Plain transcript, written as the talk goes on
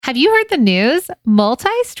Have you heard the news?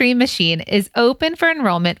 Multi-Stream Machine is open for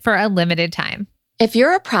enrollment for a limited time. If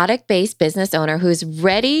you're a product-based business owner who's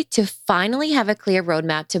ready to finally have a clear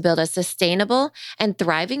roadmap to build a sustainable and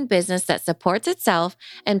thriving business that supports itself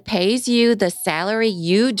and pays you the salary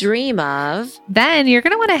you dream of, then you're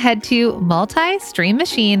going to want to head to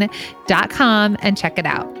multistreammachine.com and check it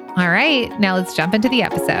out. All right, now let's jump into the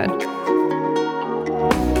episode.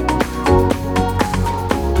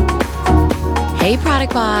 Hey,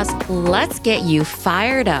 Product Boss, let's get you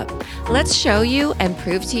fired up. Let's show you and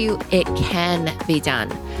prove to you it can be done.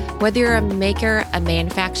 Whether you're a maker, a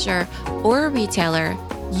manufacturer, or a retailer,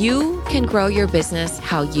 you can grow your business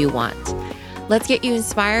how you want. Let's get you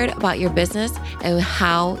inspired about your business and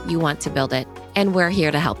how you want to build it. And we're here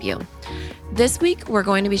to help you. This week, we're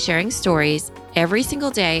going to be sharing stories every single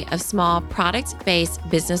day of small product-based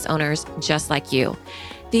business owners just like you.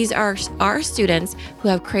 These are our students who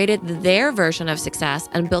have created their version of success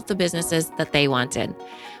and built the businesses that they wanted.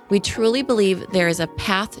 We truly believe there is a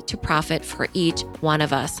path to profit for each one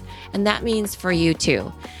of us, and that means for you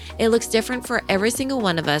too. It looks different for every single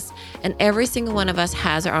one of us, and every single one of us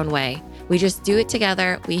has our own way. We just do it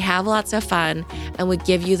together, we have lots of fun, and we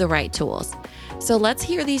give you the right tools. So let's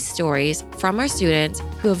hear these stories from our students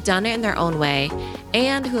who have done it in their own way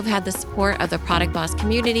and who have had the support of the Product Boss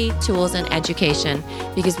community, tools, and education,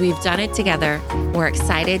 because we've done it together. We're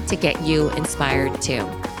excited to get you inspired too.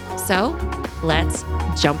 So let's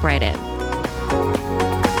jump right in.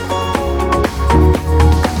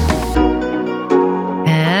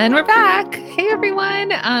 And we're back. Hey, everyone.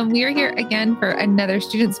 We are here again for another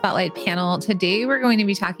Student Spotlight panel. Today, we're going to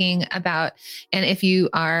be talking about, and if you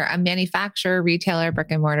are a manufacturer, retailer, brick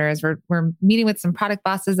and mortars, we're meeting with some product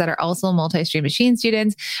bosses that are also multi-stream machine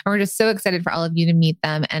students. And we're just so excited for all of you to meet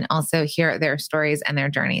them and also hear their stories and their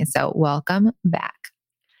journeys. So welcome back.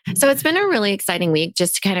 So it's been a really exciting week.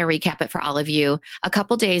 Just to kind of recap it for all of you. A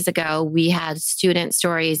couple days ago, we had student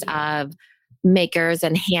stories of makers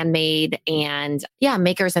and handmade and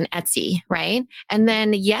makers and Etsy, right? And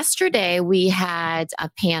then yesterday we had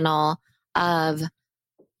a panel of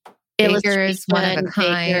Bakers, one of a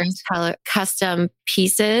kind, custom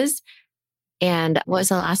pieces. And what was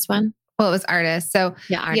the last one? Well, it was artists. So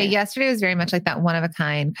artists. Yesterday was very much like that one of a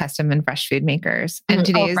kind custom and fresh food makers. And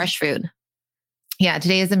today is fresh food. Yeah,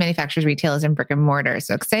 today is the manufacturers, retailers, and brick and mortar.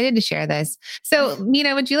 So excited to share this. So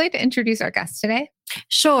Mina, would you like to introduce our guests today?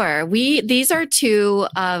 Sure. These are two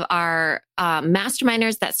of our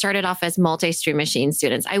masterminders that started off as multi-stream machine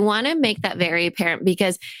students. I want to make that very apparent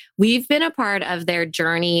because we've been a part of their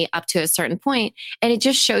journey up to a certain point, and it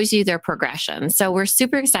just shows you their progression. So we're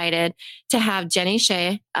super excited to have Jenny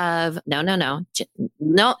Shea of, no,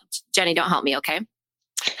 Jenny, don't help me, okay?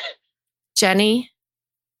 Jenny.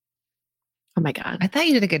 Oh my God. I thought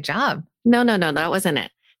you did a good job. No, that wasn't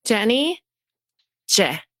it. Jenny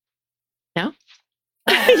J. No?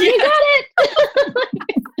 You got it.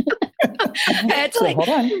 It's like, hold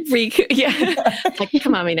on.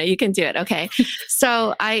 Come on, Mina, you can do it. Okay.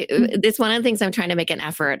 So it's one of the things I'm trying to make an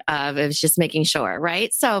effort of is just making sure,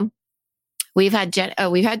 right? So we've had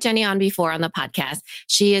Jenny on before on the podcast.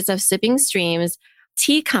 She is of Sipping Streams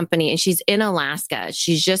tea company, and she's in Alaska.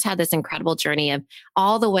 She's just had this incredible journey of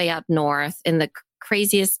all the way up north in the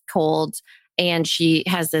craziest cold. And she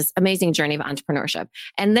has this amazing journey of entrepreneurship.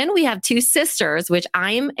 And then we have two sisters, which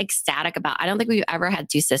I'm ecstatic about. I don't think we've ever had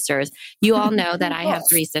two sisters. You all know that I have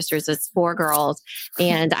three sisters. It's 4 girls.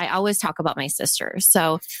 And I always talk about my sisters.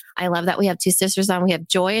 So I love that we have two sisters on. We have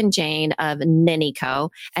Joy and Jane of Ninny Co.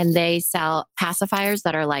 And they sell pacifiers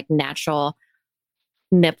that are like natural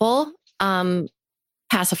nipple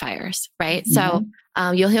pacifiers, right? Mm-hmm.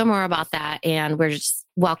 So you'll hear more about that. And we're just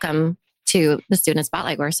welcome to the Student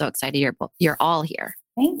Spotlight. We're so excited you're all here.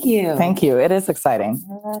 Thank you. Thank you. It is exciting.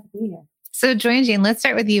 Glad to be here. So Joy and Jane, let's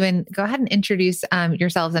start with you and go ahead and introduce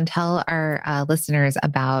yourselves and tell our listeners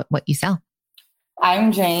about what you sell.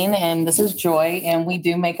 I'm Jane and this is Joy, and we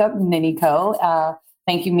do make up Ninny Co.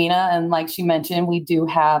 Thank you, Mina. And like she mentioned, we do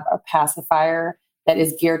have a pacifier that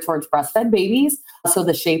is geared towards breastfed babies. So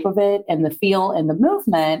the shape of it and the feel and the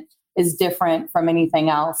movement is different from anything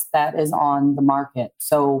else that is on the market.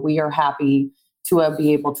 So we are happy to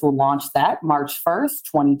be able to launch that March 1st,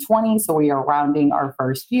 2020. So we are rounding our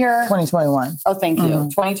first year. 2021. Oh, thank you.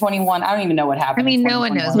 2021. I don't even know what happened. I mean, no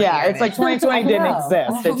one knows. Yeah, it's like 2020 didn't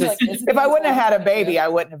exist. It just, if I wouldn't have had a baby, I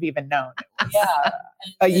wouldn't have even known. Yeah.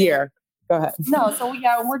 A year. Go ahead. No, so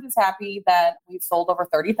we're just happy that we've sold over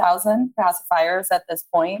 30,000 pacifiers at this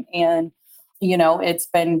point. And it's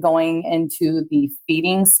been going into the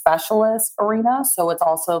feeding specialist arena. So it's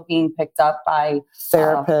also being picked up by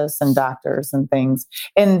therapists and doctors and things.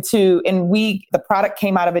 The product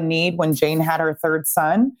came out of a need when Jane had her third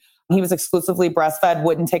son. He was exclusively breastfed,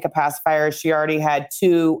 wouldn't take a pacifier. She already had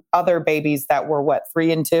 2 other babies that were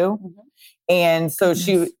 3 and 2. Mm-hmm. And so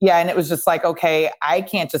and it was just like, okay, I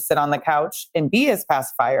can't just sit on the couch and be his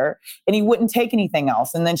pacifier. And he wouldn't take anything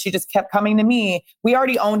else. And then she just kept coming to me. We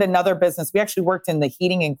already owned another business. We actually worked in the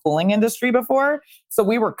heating and cooling industry before. So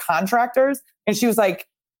we were contractors. And she was like,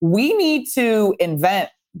 we need to invent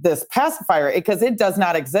this pacifier because it does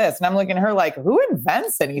not exist. And I'm looking at her like, who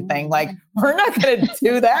invents anything? Like, we're not going to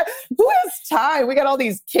do that. Who has time? We got all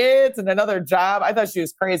these kids and another job. I thought she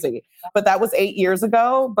was crazy, but that was 8 years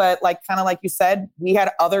ago. But kind of like you said, we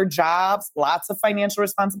had other jobs, lots of financial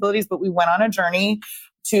responsibilities, but we went on a journey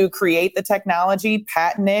to create the technology,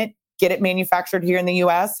 patent it, get it manufactured here in the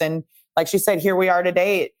US. And like she said, here we are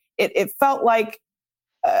today. It felt like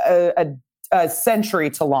a century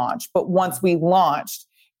to launch, but once we launched,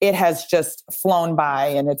 it has just flown by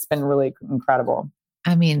and it's been really incredible.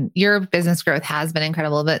 I mean, your business growth has been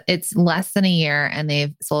incredible, but it's less than a year and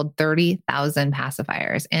they've sold 30,000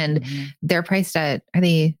 pacifiers and they're priced at, are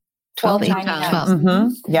they $12?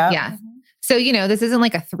 Mm-hmm. Yeah. So, this isn't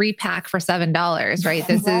like a 3-pack for $7, right?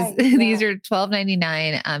 This is, these are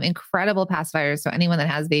 $12.99, incredible pacifiers. So anyone that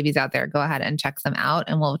has babies out there, go ahead and check them out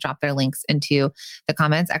and we'll drop their links into the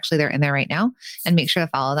comments. Actually, they're in there right now and make sure to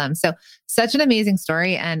follow them. So such an amazing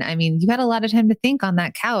story. And I mean, you had a lot of time to think on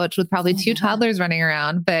that couch with probably 2 toddlers running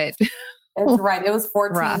around, but it's right. It was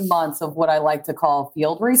 14 months of what I like to call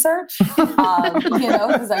field research, because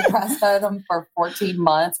I breastfed them for 14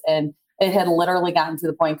 months and it had literally gotten to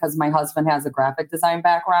the point because my husband has a graphic design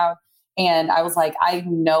background. And I was like, I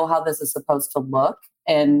know how this is supposed to look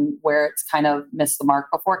and where it's kind of missed the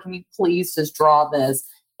mark before. Can you please just draw this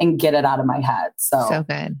and get it out of my head? So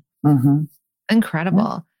good. Mm-hmm.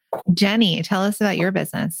 Incredible. Yeah. Jenny, tell us about your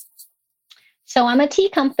business. So I'm a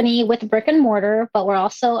tea company with Brick-and-Mortar, but we're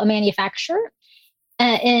also a manufacturer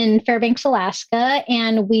in Fairbanks, Alaska.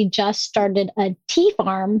 And we just started a tea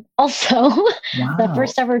farm also. Wow. The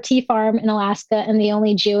first ever tea farm in Alaska and the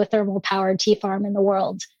only geothermal powered tea farm in the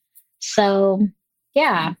world. So,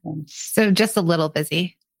 yeah. So just a little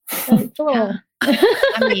busy. It's a little.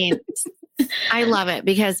 I mean, I love it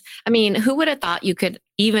because, who would have thought you could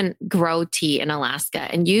even grow tea in Alaska?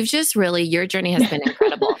 And you've just really, your journey has been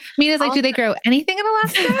incredible. Mina's like, do they grow anything in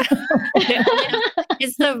Alaska?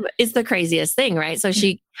 It's the craziest thing, right? So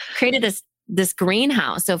she created this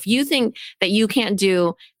greenhouse. So if you think that you can't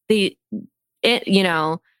do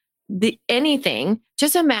anything,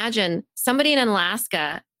 just imagine somebody in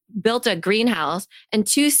Alaska built a greenhouse and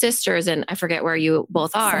 2 sisters, and I forget where you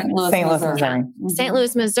both are. St. Louis, Missouri. St.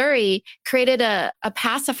 Louis, Missouri created a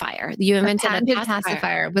pacifier. You invented a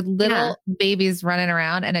pacifier with little babies running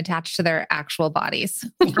around and attached to their actual bodies.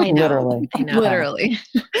 I know. Literally.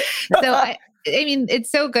 So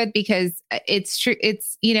it's so good because it's true.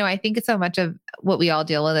 It's, I think it's so much of what we all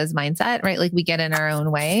deal with as mindset, right? Like we get in our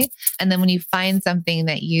own way. And then when you find something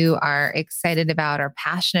that you are excited about or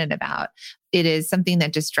passionate about, it is something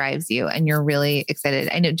that just drives you and you're really excited.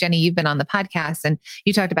 I know, Jenny, you've been on the podcast and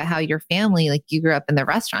you talked about how your family, like you grew up in the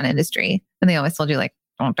restaurant industry and they always told you like,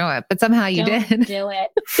 don't do it. But somehow you did. Do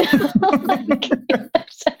it.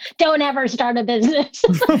 Don't ever start a business.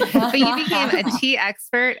 But you became a tea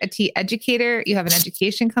expert, a tea educator. You have an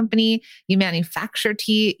education company. You manufacture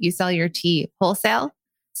tea. You sell your tea wholesale.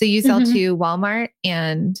 So you sell to Walmart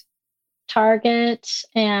and Target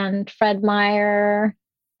and Fred Meyer.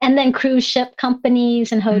 And then cruise ship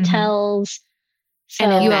companies and hotels. So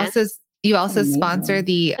and you also sponsor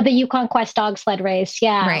the Yukon Quest dog sled race.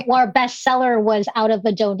 Yeah. Right. Our bestseller was out of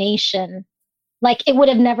a donation. Like it would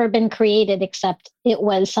have never been created except it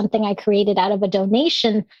was something I created out of a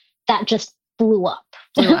donation that just blew up.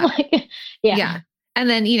 Yeah. And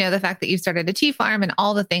then, the fact that you started a tea farm and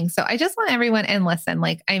all the things. So I just want everyone, and listen,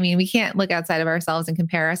 we can't look outside of ourselves and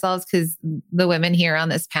compare ourselves because the women here on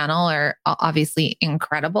this panel are obviously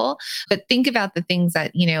incredible, but think about the things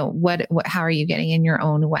that, how are you getting in your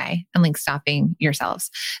own way and stopping yourselves.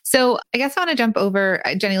 So I guess I want to jump over,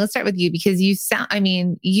 Jenny, let's start with you because you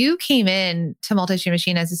came in to Multi-Stream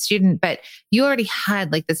Machine as a student, but you already had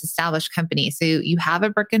this established company. So you have a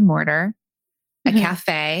brick-and-mortar, a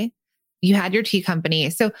cafe, you had your tea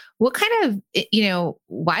company. So what kind of,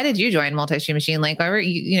 why did you join Multi-Stream Machine? Why were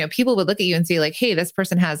people would look at you and say hey, this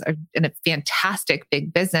person has a fantastic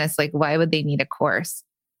big business. Why would they need a course?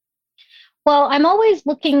 Well, I'm always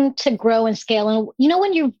looking to grow and scale. And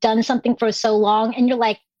when you've done something for so long and you're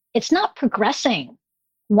like, it's not progressing.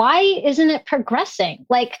 why isn't it progressing?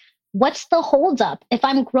 Like, what's the holdup? If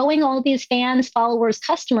I'm growing all these fans, followers,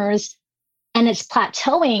 customers, and it's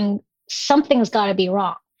plateauing, something's got to be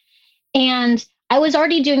wrong. And I was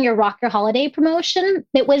already doing your Rock Your Holiday promotion.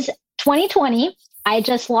 It was 2020. I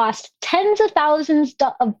just lost tens of thousands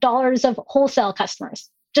of dollars of wholesale customers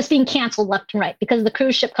just being canceled left and right because the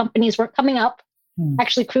cruise ship companies weren't coming up.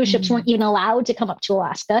 Actually, cruise ships weren't even allowed to come up to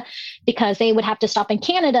Alaska because they would have to stop in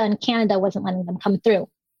Canada, and Canada wasn't letting them come through.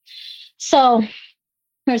 So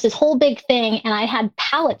there's this whole big thing, and I had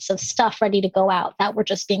pallets of stuff ready to go out that were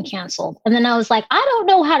just being canceled. And then I was like, I don't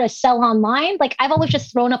know how to sell online. Like, I've always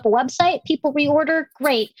just thrown up a website, people reorder,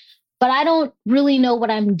 great, but I don't really know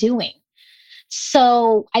what I'm doing.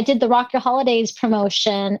 So I did the Rock Your Holidays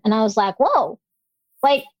promotion, and I was like, whoa,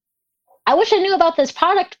 like, I wish I knew about this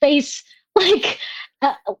product base, like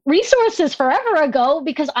resources forever ago,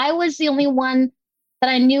 because I was the only one that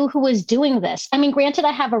I knew who was doing this. I mean, granted,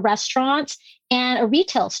 I have a restaurant and a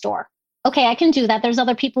retail store. Okay, I can do that. There's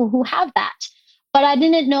other people who have that. But I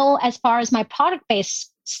didn't know, as far as my product-based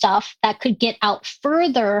stuff that could get out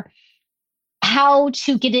further, how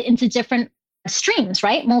to get it into different streams,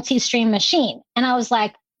 right? Multi-stream machine. And I was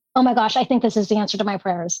like, oh my gosh, I think this is the answer to my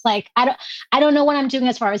prayers. Like, I don't know what I'm doing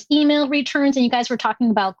as far as email returns. And you guys were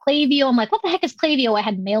talking about Klaviyo. I'm like, what the heck is Klaviyo? I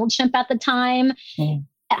had MailChimp at the time.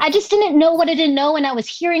 I just didn't know what I didn't know. And I was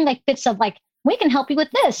hearing like bits of like, we can help you with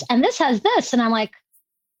this. And this has this. And I'm like,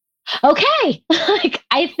 okay, like,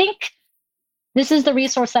 I think this is the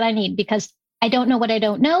resource that I need because I don't know what I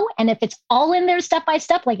don't know. And if it's all in there step by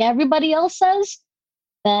step, like everybody else says,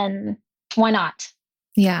 then why not?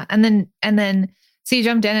 Yeah. And then, so you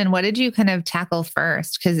jumped in, and what did you kind of tackle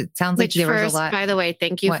first? Because it sounds like there was a lot. By the way,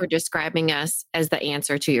 thank you for describing us as the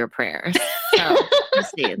answer to your prayers. So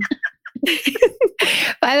proceed.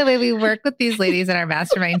 By the way, we work with these ladies in our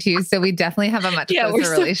mastermind too, so we definitely have a much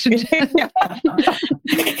closer relationship.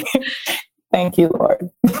 Thank you,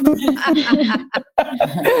 Lord.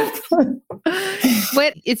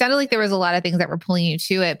 But it sounded like there was a lot of things that were pulling you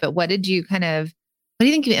to it, but what do you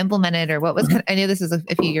think you implemented, or what was, I know this was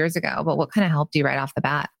a few years ago, but what kind of helped you right off the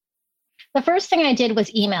bat? The first thing I did was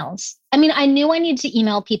emails. I mean, I knew I needed to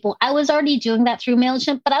email people. I was already doing that through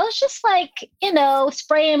MailChimp, but I was just like,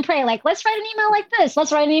 spray and pray. Like, let's write an email like this.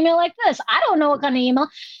 Let's write an email like this. I don't know what kind of email.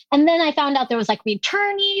 And then I found out there was like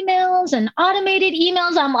return emails and automated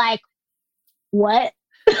emails. I'm like, what?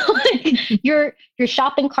 Like, your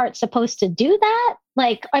shopping cart's supposed to do that?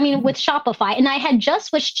 Like, I mean, with Shopify. And I had just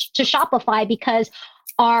switched to Shopify because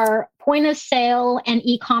our point of sale and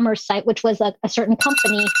e-commerce site, which was a certain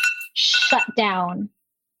company, shut down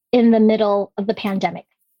in the middle of the pandemic.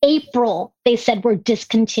 April, they said we're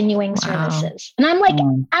discontinuing services. And I'm like,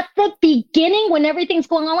 at the beginning, when everything's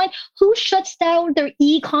going on, who shuts down their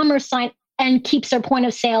e-commerce site and keeps their point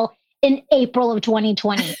of sale in April of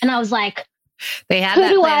 2020? And I was like, they had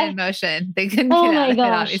that plan in motion. They couldn't get out of it,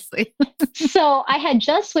 obviously. So I had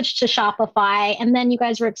just switched to Shopify, and then you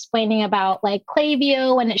guys were explaining about like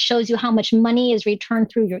Klaviyo, and it shows you how much money is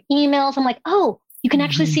returned through your emails. I'm like, oh, you can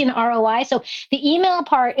actually see an ROI. So the email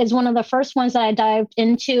part is one of the first ones that I dived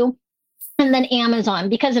into. And then Amazon,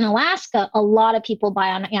 because in Alaska, a lot of people buy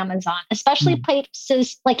on Amazon, especially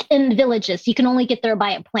places like in villages. You can only get there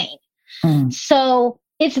by a plane. So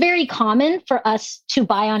it's very common for us to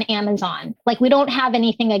buy on Amazon. Like, we don't have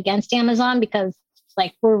anything against Amazon because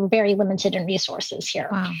like we're very limited in resources here.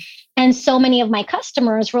 Wow. And so many of my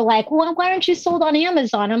customers were like, well, why aren't you sold on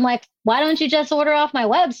Amazon? I'm like, why don't you just order off my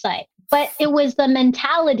website? But it was the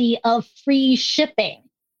mentality of free shipping.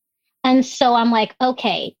 And so I'm like,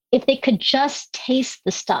 okay, if they could just taste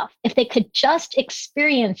the stuff, if they could just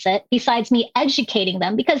experience it, besides me educating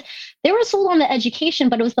them, because they were sold on the education,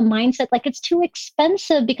 but it was the mindset like it's too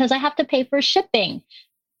expensive because I have to pay for shipping,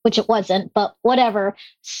 which it wasn't, but whatever.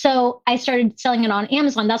 So I started selling it on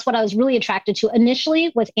Amazon. That's what I was really attracted to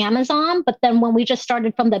initially, was Amazon. But then when we just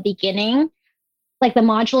started from the beginning, like the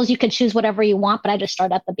modules, you could choose whatever you want, but I just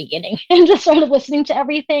started at the beginning and just started listening to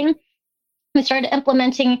everything. We started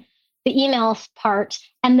implementing the email part,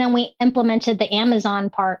 and then we implemented the Amazon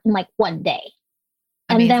part in like one day.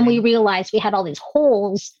 Amazing. And then we realized we had all these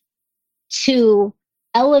holes to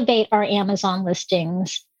elevate our Amazon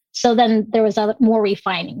listings. So then there was more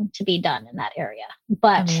refining to be done in that area.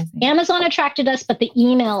 But Amazing. Amazon attracted us, but the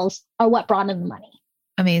emails are what brought in the money.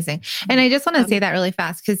 Amazing. And I just want to say that really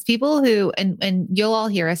fast, because people who, and you'll all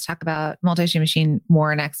hear us talk about multi-stream machine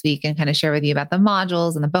more next week and kind of share with you about the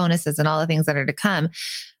modules and the bonuses and all the things that are to come.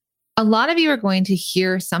 A lot of you are going to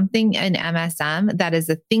hear something in MSM that is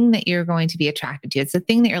the thing that you're going to be attracted to. It's the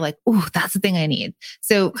thing that you're like, ooh, that's the thing I need.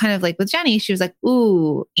 So kind of like with Jenny, she was like,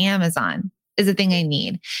 ooh, Amazon. is the thing I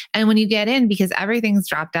need. And when you get in, because everything's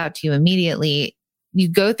dropped out to you immediately, you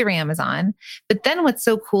go through Amazon. But then what's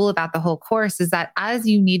so cool about the whole course is that as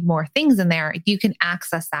you need more things in there, you can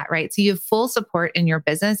access that, right? So you have full support in your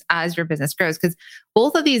business as your business grows, because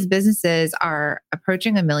both of these businesses are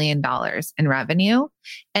approaching $1 million in revenue,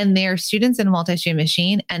 and they're students in Multi-Stream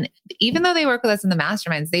Machine. And even though they work with us in the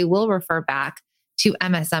masterminds, they will refer back to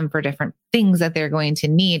MSM for different things that they're going to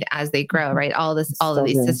need as they grow, right? All of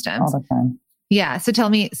these systems. All the time. Yeah. So tell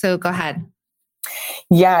me, so go ahead.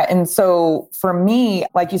 Yeah. And so for me,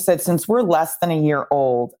 like you said, since we're less than a year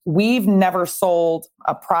old, we've never sold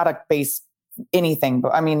a product-based anything.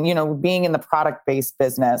 But I mean, being in the product-based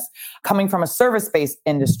business, coming from a service-based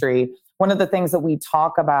industry, one of the things that we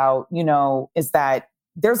talk about, is that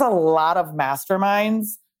there's a lot of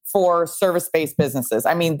masterminds for service-based businesses.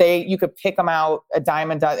 I mean, you could pick them out a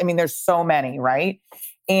dime a dozen. I mean, there's so many, right?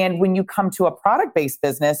 And when you come to a product-based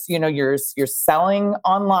business, you're selling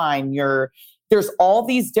online, there's all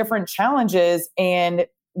these different challenges. And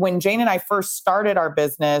when Jane and I first started our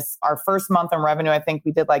business, our first month in revenue, I think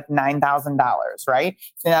we did like $9,000, right?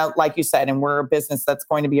 So like you said, and we're a business that's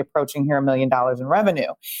going to be approaching here $1 million in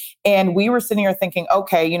revenue. And we were sitting here thinking,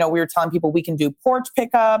 okay, we were telling people we can do porch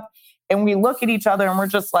pickup. And we look at each other and we're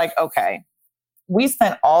just like, okay, we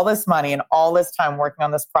spent all this money and all this time working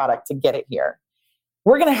on this product to get it here.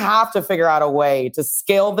 We're going to have to figure out a way to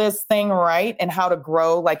scale this thing right and how to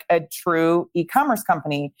grow like a true e-commerce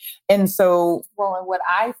company. And so, and what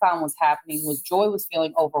I found was happening was Joy was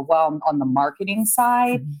feeling overwhelmed on the marketing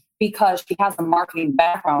side because she has a marketing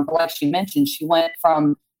background. But like she mentioned, she went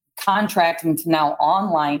from contracting to now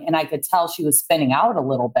online, and I could tell she was spinning out a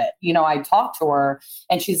little bit. I talked to her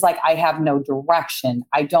and she's like, I have no direction.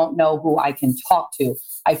 I don't know who I can talk to.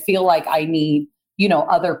 I feel like I need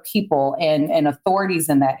other people and authorities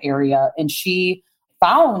in that area. And she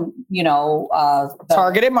found,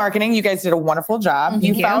 targeted marketing. You guys did a wonderful job.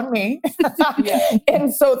 You found me.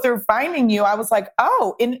 And so through finding you, I was like,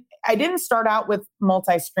 oh, and I didn't start out with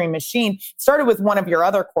Multi-Stream Machine. Started with one of your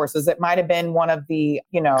other courses. It might've been one of the,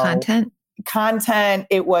 content.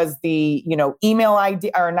 It was the, email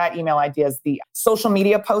idea, or not email ideas, the social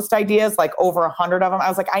media post ideas, like over 100 of them. I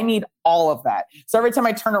was like, I need all of that. So every time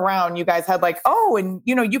I turn around, you guys had like, oh, and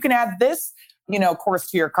you can add this, course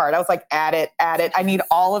to your cart. I was like, add it. I need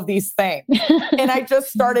all of these things. And I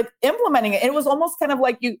just started implementing it. And it was almost kind of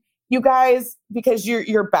like you guys, because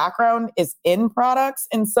your background is in products.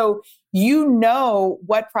 And so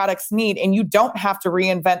what products need, and you don't have to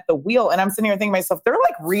reinvent the wheel. And I'm sitting here thinking to myself, they're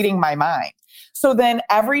like reading my mind. So then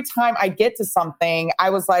every time I get to something, I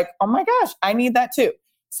was like, oh my gosh, I need that too.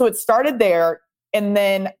 So it started there. And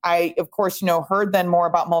then I, of course, heard then more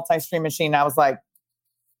about Multi-Stream Machine. I was like,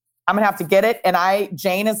 I'm going to have to get it. And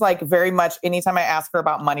Jane is like very much, anytime I ask her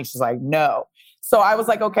about money, she's like, no. So I was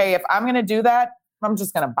like, okay, if I'm going to do that, I'm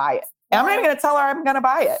just going to buy it. And I'm not even going to tell her I'm going to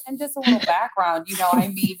buy it. And just a little background, you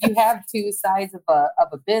have two sides of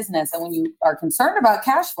a business. And when you are concerned about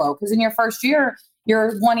cash flow, because in your first year,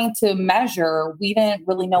 you're wanting to measure, we didn't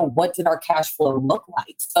really know what did our cash flow look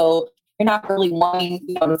like. So you're not really wanting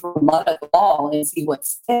to throw mud at the wall and see what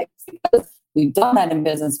sticks, because we've done that in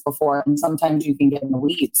business before. And sometimes you can get in the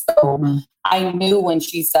weeds. So I knew when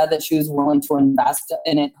she said that she was willing to invest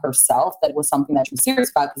in it herself, that it was something that she was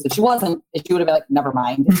serious about. Because if she wasn't, she would have been like, never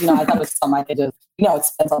mind. I thought it was something I could just,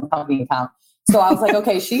 expense on the company account. So I was like,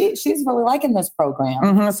 okay, she's really liking this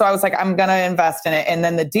program. So I was like, I'm going to invest in it. And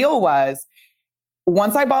then the deal was,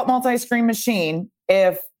 once I bought Multi-Stream Machine,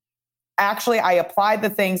 if actually I applied the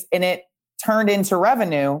things and it turned into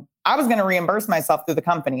revenue, I was going to reimburse myself through the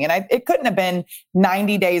company. And it couldn't have been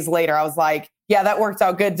 90 days later. I was like, yeah, that worked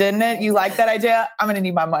out good, didn't it? You like that idea? I'm going to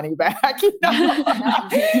need my money back.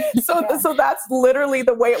 So that's literally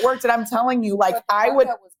the way it worked. And I'm telling you, like, what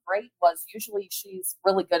was great was usually she's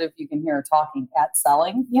really good, if you can hear her talking, at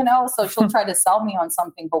selling, so she'll try to sell me on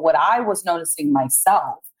something. But what I was noticing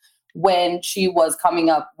myself when she was coming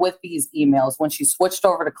up with these emails, when she switched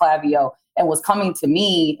over to Klaviyo and was coming to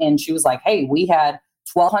me and she was like, hey, we had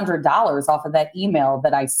 $1,200 off of that email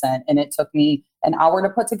that I sent. And it took me an hour to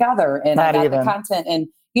put together, and I got the content and,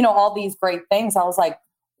 all these great things. I was like,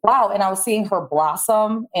 wow. And I was seeing her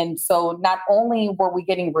blossom. And so not only were we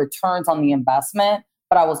getting returns on the investment,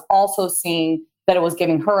 but I was also seeing that it was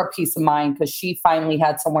giving her a peace of mind because she finally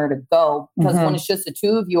had somewhere to go. Because when it's just the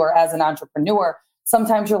two of you, or as an entrepreneur,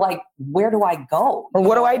 sometimes you're like, where do I go? Or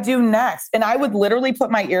what do I do next? And I would literally put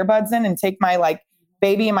my earbuds in and take my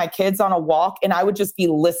baby and my kids on a walk, and I would just be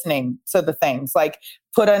listening to the things, like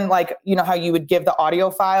put in, like, you know, how you would give the audio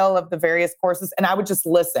file of the various courses, and I would just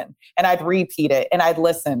listen and I'd repeat it and I'd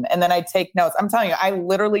listen and then I'd take notes. I'm telling you, I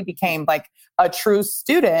literally became like a true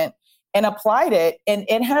student and applied it, and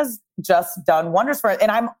it has just done wonders for it.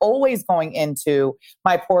 And I'm always going into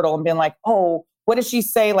my portal and being like, oh, what did she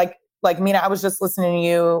say? Like Mina, I was just listening to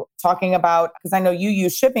you talking about, because I know you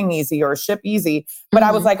use Shipping Easy or Ship Easy, but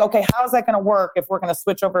I was like, okay, how is that going to work if we're going to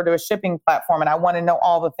switch over to a shipping platform? And I want to know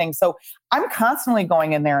all the things. So I'm constantly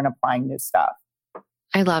going in there and applying new stuff.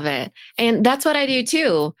 I love it. And that's what I do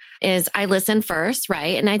too, is I listen first,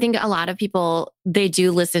 right? And I think a lot of people, they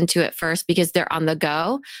do listen to it first because they're on the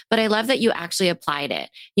go, but I love that you actually applied it.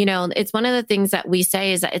 You know, it's one of the things that we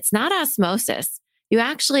say is that it's not osmosis. You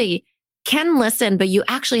actually can listen, but you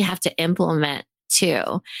actually have to implement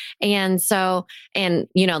too. And so, and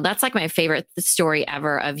you know, that's like my favorite story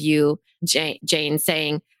ever of you, Jane,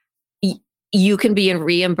 saying, you can be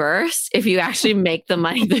reimbursed if you actually make the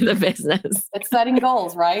money through the business. It's setting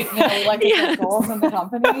goals, right? You know, we like to set goals in the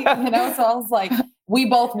company, you know? So I was like, we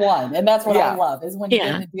both won. And that's what I love, is when you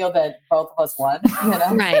get the deal that both of us won, you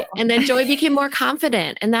know? Right. And then Joy became more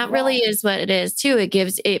confident. And that really is what it is too.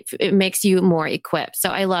 It makes you more equipped. So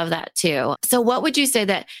I love that too. So what would you say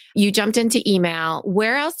that you jumped into email?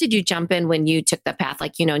 Where else did you jump in when you took the path?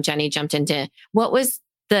 Like, you know, Jenny jumped into, what was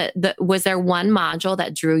was there one module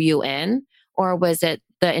that drew you in? Or was it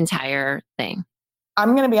the entire thing?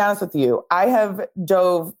 I'm going to be honest with you. I have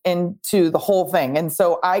dove into the whole thing. And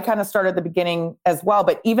so I kind of started at the beginning as well.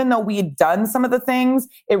 But even though we had done some of the things,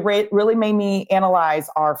 it really made me analyze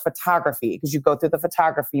our photography, because you go through the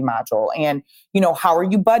photography module and, you know, how are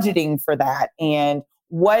you budgeting for that? And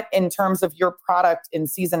what, in terms of your product and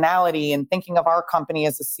seasonality and thinking of our company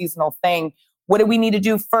as a seasonal thing, what do we need to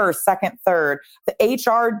do first, second, third? The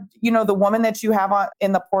HR, you know, the woman that you have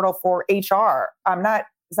in the portal for HR,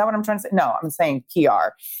 is that what I'm trying to say? No, I'm saying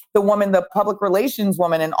PR. The woman, the public relations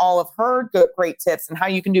woman, and all of her great tips and how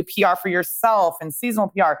you can do PR for yourself and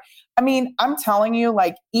seasonal PR. I mean, I'm telling you,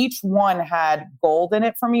 like, each one had gold in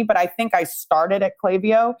it for me, but I think I started at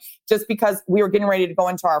Klaviyo just because we were getting ready to go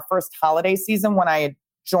into our first holiday season when I had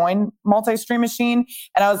joined Multi-Stream Machine.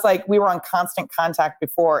 And I was like, we were on constant contact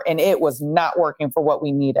before and it was not working for what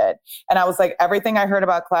we needed. And I was like, everything I heard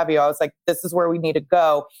about Klaviyo, I was like, this is where we need to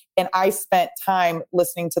go. And I spent time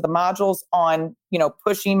listening to the modules on, you know,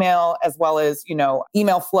 push email as well as, you know,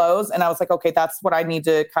 email flows. And I was like, okay, that's what I need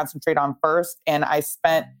to concentrate on first. And I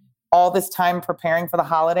spent all this time preparing for the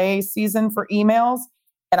holiday season for emails,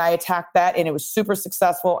 and I attacked that and it was super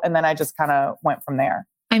successful. And then I just kind of went from there.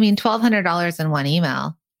 I mean, $1,200 in one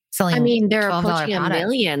email. Selling, I mean, they're approaching $1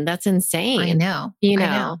 million. That's insane. I know. You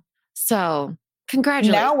know. So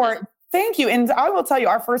congratulations. Thank you. And I will tell you,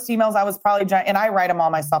 our first emails, I was probably, and I write them all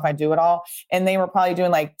myself. I do it all. And they were probably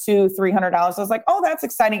doing like $200-$300. I was like, oh, that's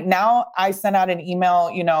exciting. Now I send out an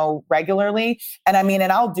email, you know, regularly. And I mean,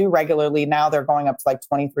 and I'll do regularly. Now they're going up to like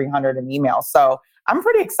 2,300 an email. So I'm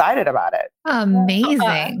pretty excited about it.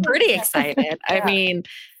 Amazing. Pretty excited. I mean,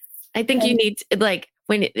 I think you need to, like,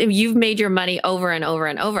 when you've made your money over and over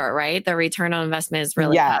and over, right? The return on investment is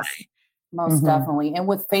really high. Most definitely. And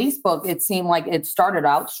with Facebook, it seemed like it started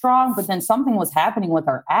out strong, but then something was happening with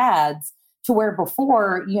our ads to where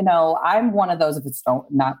before, you know, I'm one of those, if it's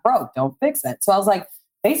not broke, don't fix it. So I was like,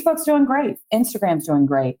 Facebook's doing great. Instagram's doing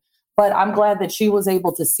great. But I'm glad that she was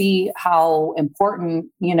able to see how important,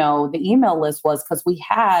 you know, the email list was, because we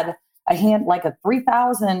had like a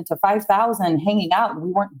 3,000 to 5,000 hanging out, and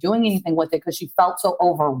we weren't doing anything with it because she felt so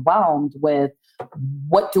overwhelmed with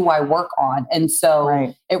what do I work on? And so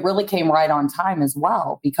it really came right on time as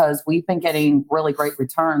well, because we've been getting really great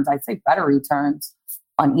returns. I'd say better returns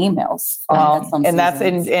on emails. And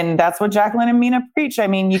that's what Jacqueline and Mina preach. I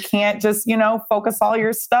mean, you can't just, you know, focus all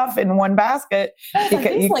your stuff in one basket.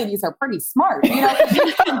 These ladies are pretty smart. You know,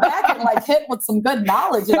 you come back and like hit with some good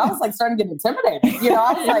knowledge. And I was like starting to get intimidated. You know,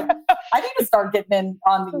 I was like, I need to start getting in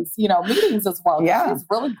on these, you know, meetings as well. Yeah. She's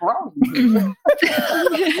really growing.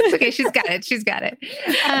 It's okay. She's got it.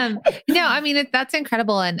 No, I mean, that's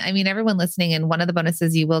incredible. And I mean, everyone listening, and one of the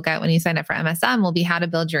bonuses you will get when you sign up for MSM will be how to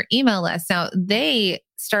build your email list. Now, they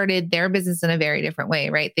started their business in a very different way,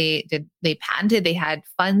 right? They patented, they had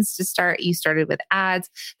funds to start. You started with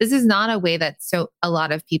ads. This is not a way that a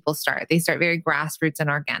lot of people start. They start very grassroots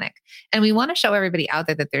and organic. And we want to show everybody out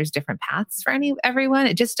there that there's different paths for everyone.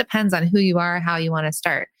 It just depends on who you are, how you want to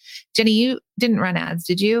start. Jenny, you didn't run ads,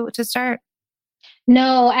 did you, to start?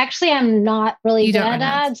 No, actually, I'm not really good at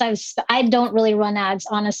ads. I don't really run ads,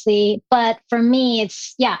 honestly. But for me,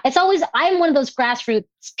 it's always, I'm one of those grassroots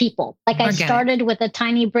people. Like I started with a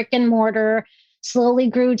tiny brick and mortar slowly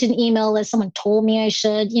grew to an email list. Someone told me I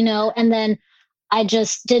should, and then I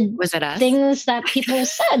just did things that people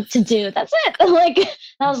said to do. That's it. Like,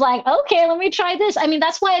 I was like, okay, let me try this. I mean,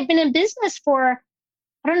 that's why I've been in business for,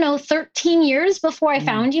 13 years before I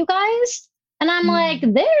found you guys. And I'm like,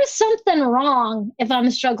 there's something wrong if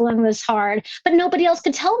I'm struggling this hard. But nobody else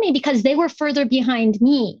could tell me because they were further behind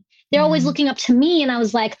me. They're always looking up to me. And I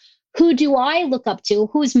was like, who do I look up to?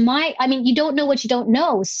 You don't know what you don't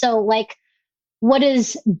know. So like, what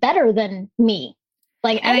is better than me?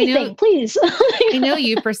 Like anything, please. I know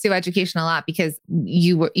you pursue education a lot because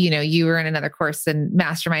you were in another course and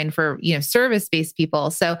mastermind for, service-based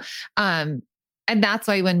people. So, and that's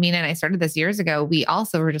why when Mina and I started this years ago, we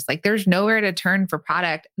also were just like, there's nowhere to turn for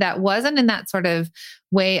product that wasn't in that sort of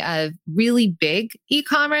way of really big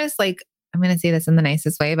e-commerce. Like, I'm going to say this in the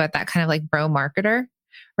nicest way, but that kind of like bro marketer,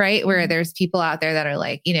 right? Where there's people out there that are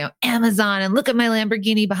like, Amazon and look at my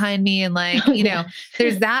Lamborghini behind me. And like,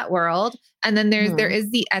 there's that world. And then there is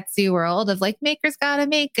the Etsy world of like makers gotta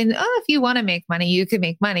make, and if you want to make money, you can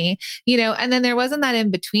make money, and then there wasn't that in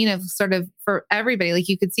between of sort of for everybody. Like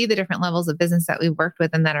you could see the different levels of business that we've worked with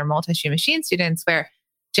and that are multi-stream machine students, where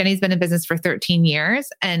Jenny's been in business for 13 years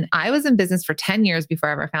and I was in business for 10 years before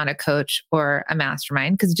I ever found a coach or a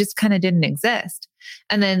mastermind because it just kind of didn't exist.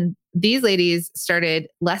 And then these ladies started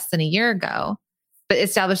less than a year ago, but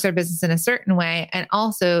established their business in a certain way and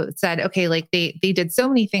also said, okay, like they did so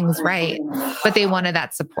many things right, but they wanted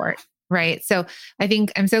that support, right? So I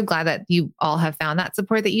think I'm so glad that you all have found that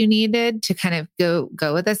support that you needed to kind of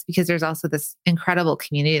go with this, because there's also this incredible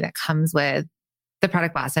community that comes with the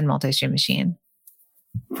Product Boss and Multi-Stream Machine.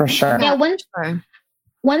 For sure. Yeah,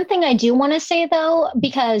 one thing I do want to say though,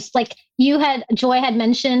 because like Joy had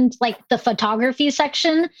mentioned like the photography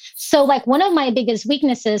section. So like one of my biggest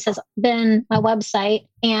weaknesses has been my website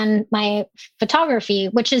and my photography,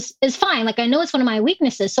 which is fine. Like I know it's one of my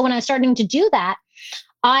weaknesses. So when I was starting to do that,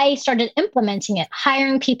 I started implementing it,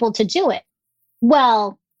 hiring people to do it.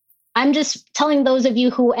 Well, I'm just telling those of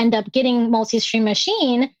you who end up getting Multi-Stream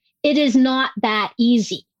Machine, it is not that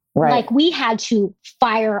easy. Right. Like we had to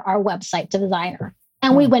fire our website designer.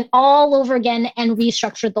 And we went all over again and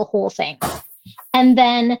restructured the whole thing. And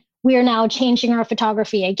then we are now changing our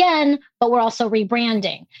photography again, but we're also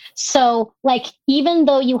rebranding. So like, even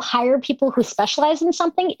though you hire people who specialize in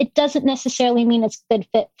something, it doesn't necessarily mean it's a good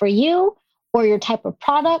fit for you or your type of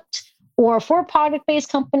product, or for product-based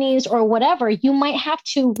companies or whatever. You might have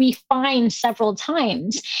to refine several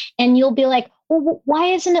times and you'll be like, well, why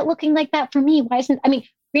isn't it looking like that for me?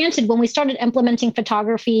 Granted, when we started implementing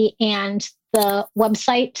photography and the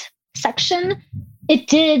website section, it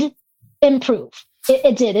did improve.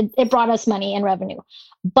 It did. It brought us money and revenue,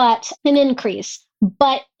 but an increase.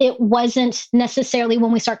 But it wasn't necessarily,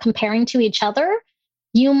 when we start comparing to each other,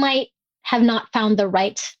 you might have not found the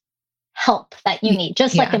right help that you need,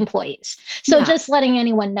 just like employees. So just letting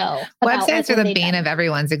anyone know. Websites are the bane of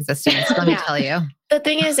everyone's existence, let me tell you. The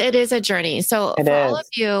thing is, it is a journey. So all of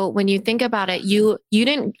you, when you think about it, you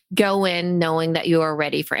didn't go in knowing that you were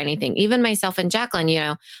ready for anything. Even myself and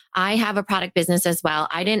Jacqueline, I have a product business as well.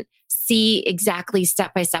 I didn't see exactly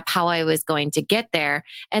step by step how I was going to get there.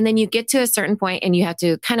 And then you get to a certain point and you have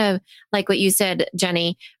to kind of, like what you said,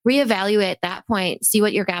 Jenny, reevaluate at that point, see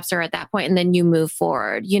what your gaps are at that point, and then you move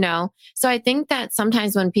forward, So I think that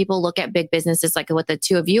sometimes when people look at big businesses like what the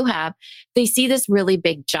two of you have, they see this really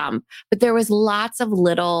big jump, but there was lots of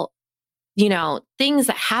little things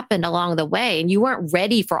that happened along the way, and you weren't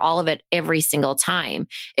ready for all of it every single time.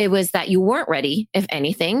 It was that you weren't ready, if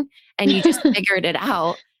anything, and you just figured it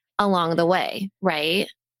out along the way, right?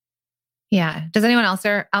 Yeah. Does anyone else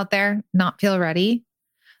out there not feel ready?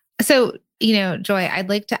 So, Joy, I'd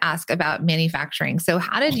like to ask about manufacturing. So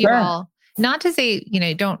how did you all, not to say,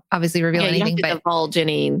 don't obviously reveal anything, but divulge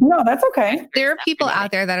any. No, that's okay. There are people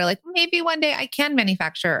out there that are like, maybe one day I can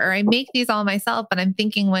manufacture, or I make these all myself, but I'm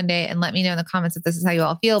thinking one day, and let me know in the comments if this is how you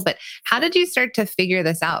all feel. But how did you start to figure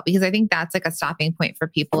this out? Because I think that's like a stopping point for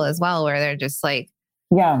people as well, where they're just like,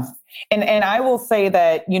 yeah. And I will say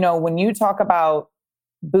that, when you talk about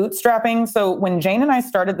bootstrapping, so when Jane and I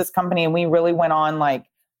started this company and we really went on like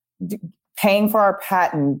paying for our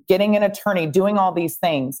patent, getting an attorney, doing all these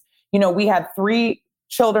things, we had 3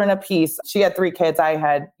 children apiece. She had 3 kids. I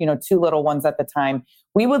had, 2 little ones at the time.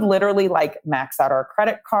 We would literally like max out our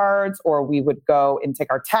credit cards, or we would go and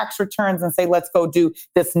take our tax returns and say, let's go do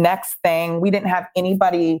this next thing. We didn't have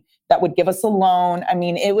anybody that would give us a loan. I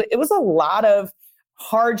mean, it was a lot of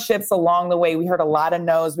hardships along the way. We heard a lot of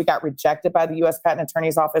no's. We got rejected by the U.S. Patent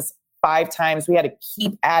Attorney's Office 5 times. We had to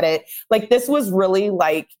keep at it. Like, this was really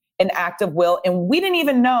like an act of will. And we didn't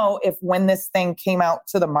even know if when this thing came out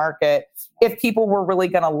to the market, if people were really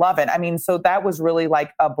going to love it. I mean, so that was really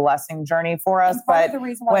like a blessing journey for us. Part of the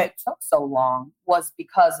reason why it took so long was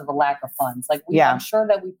because of the lack of funds. Like I'm sure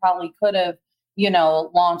that we probably could have,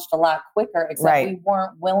 launched a lot quicker, except we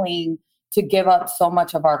weren't willing to give up so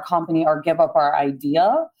much of our company or give up our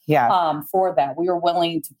idea for that. We were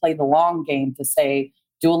willing to play the long game to say,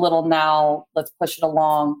 do a little now, let's push it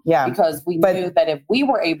along. Yeah. Because we knew that if we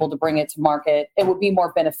were able to bring it to market, it would be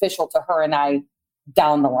more beneficial to her and I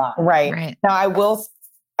down the line. Right. Now, I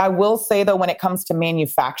will say, though, when it comes to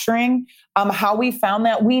manufacturing, how we found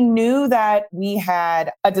that we knew that we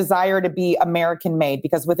had a desire to be American made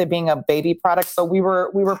because with it being a baby product. So we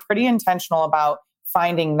were pretty intentional about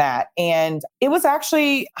finding that. And it was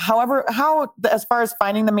actually, as far as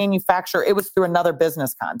finding the manufacturer, it was through another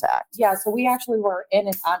business contact. Yeah. So we actually were in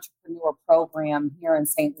an entrepreneur program here in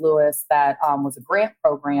St. Louis that was a grant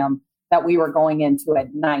program that we were going into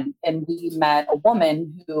at night. And we met a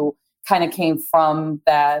woman who kind of came from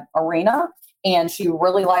that arena. And she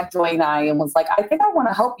really liked Joy and I and was like, I think I want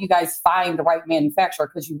to help you guys find the right manufacturer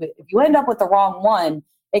because if you end up with the wrong one,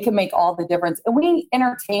 it can make all the difference. And we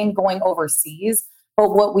entertained going overseas.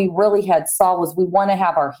 But what we really had saw was we want to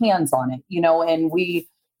have our hands on it, and we,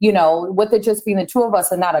 with it just being the two of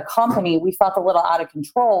us and not a company, we felt a little out of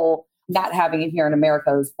control not having it here in America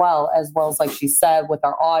as well as like she said, with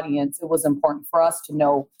our audience, it was important for us to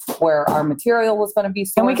know where our material was going to be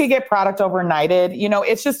sourced. And we could get product overnighted.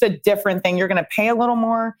 It's just a different thing. You're going to pay a little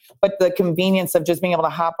more, but the convenience of just being able to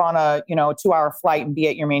hop on a, 2-hour flight and be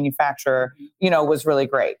at your manufacturer, was really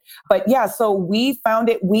great. But yeah, so we found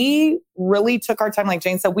it. We really took our time. Like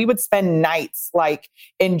Jane said, we would spend nights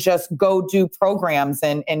and just go do programs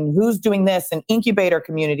and who's doing this and incubator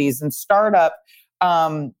communities and startup,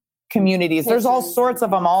 communities. There's all sorts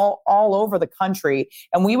of them all over the country.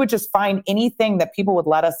 And we would just find anything that people would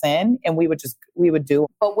let us in and we would do.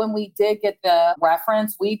 But when we did get the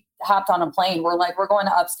reference, we hopped on a plane. We're going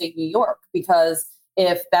to upstate New York because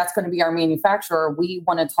if that's going to be our manufacturer, we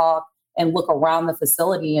want to talk and look around the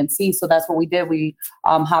facility and see. So that's what we did. We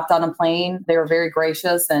hopped on a plane. They were very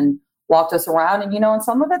gracious and walked us around. And, and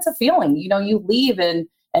some of it's a feeling, you leave and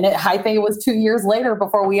I think it was 2 years later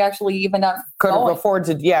before we actually even could afford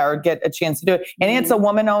to, or get a chance to do it. And it's a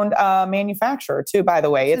woman-owned manufacturer too, by the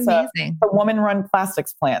way. It's a woman-run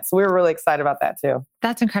plastics plant. So we were really excited about that too.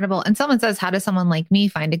 That's incredible. And someone says, how does someone like me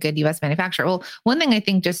find a good U.S. manufacturer? Well, one thing I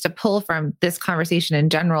think just to pull from this conversation in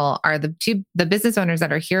general are the business owners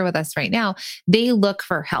that are here with us right now. They look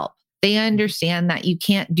for help. They understand that you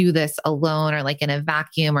can't do this alone or like in a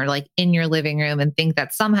vacuum or like in your living room and think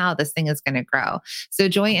that somehow this thing is going to grow. So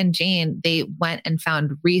Joy and Jane, they went and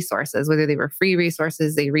found resources, whether they were free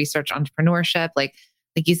resources, they researched entrepreneurship. Like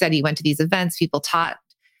you said, you went to these events, people taught,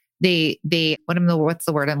 what's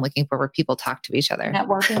the word I'm looking for where people talk to each other?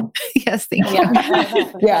 Networking. Yes, thank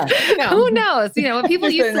you. Yeah. Who knows? When people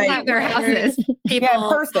used to leave their houses, people in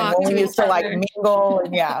person when we used to mingle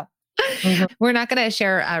and Mm-hmm. We're not going to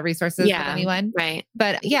share resources with anyone. Right.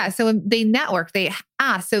 But yeah, so they network, they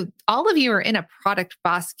ask. So all of you are in a product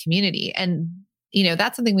boss community. And,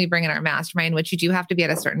 that's something we bring in our mastermind, which you do have to be at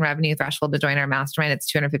a certain revenue threshold to join our mastermind. It's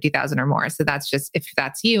 250,000 or more. So that's just, if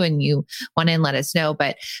that's you and you want in, let us know.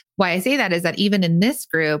 But why I say that is that even in this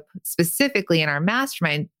group, specifically in our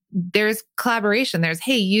mastermind, there's collaboration. There's,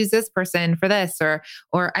 hey, use this person for this, or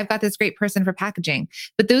I've got this great person for packaging.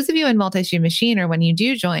 But those of you in multi-stream machine, or when you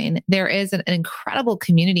do join, there is an incredible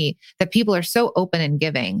community that people are so open and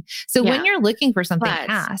giving. So when you're looking for something,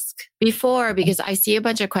 ask. Because I see a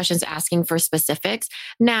bunch of questions asking for specifics.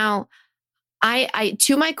 Now, I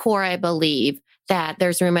to my core, I believe that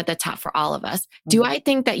there's room at the top for all of us. Do I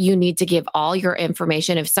think that you need to give all your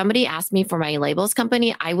information? If somebody asked me for my labels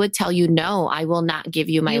company, I would tell you, no, I will not give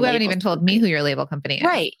you my labels. You haven't even told me who your label company is.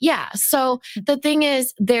 Right. Yeah. So the thing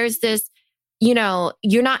is, there's this, you're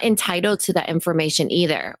not entitled to that information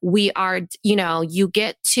either. We are, you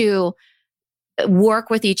get to work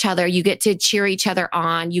with each other. You get to cheer each other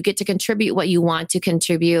on. You get to contribute what you want to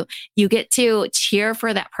contribute. You get to cheer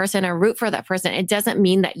for that person or root for that person. It doesn't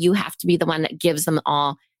mean that you have to be the one that gives them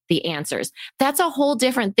all the answers. That's a whole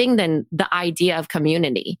different thing than the idea of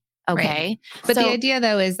community. Okay. Right. But the idea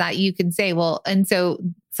though is that you can say, well, and so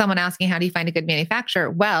someone asking, how do you find a good manufacturer?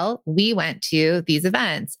 Well, we went to these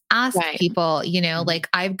events, asked people, like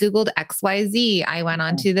I've Googled XYZ. I went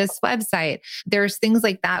onto this website. There's things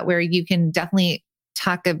like that where you can definitely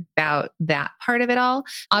talk about that part of it all.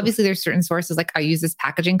 Obviously, there's certain sources like I use this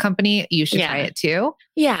packaging company. You should try it too.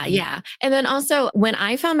 Yeah. Yeah. And then also when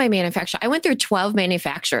I found my manufacturer, I went through 12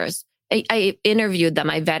 manufacturers I interviewed them.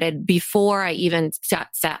 I vetted before I even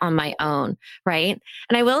sat on my own. Right.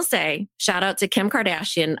 And I will say, shout out to Kim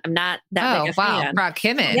Kardashian. I'm not that big a fan. Brought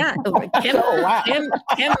Kim in. Yeah.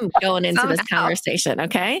 Kim going into this conversation.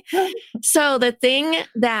 Okay. So the thing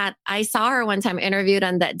that I saw her one time interviewed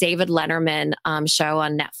on that David Letterman show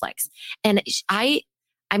on Netflix. And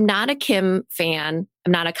I'm not a Kim fan.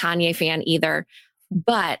 I'm not a Kanye fan either,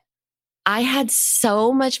 but I had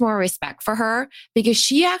so much more respect for her because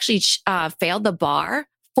she actually failed the bar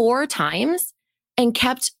 4 times and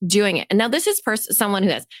kept doing it. And now this is someone who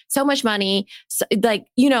has so much money,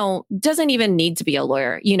 doesn't even need to be a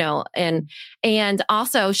lawyer, and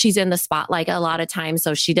also she's in the spotlight a lot of times.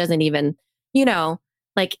 So she doesn't even,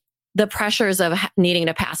 the pressures of needing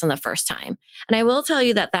to pass on the first time. And I will tell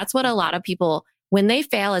you that that's what a lot of people, when they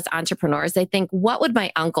fail as entrepreneurs, they think, what would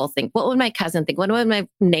my uncle think? What would my cousin think? What would my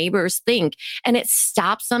neighbors think? And it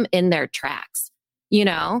stops them in their tracks,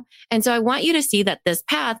 And so I want you to see that this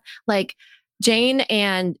path, like Jane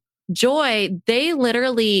and Joy, they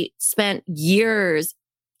literally spent years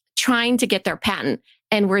trying to get their patent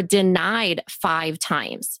and were denied 5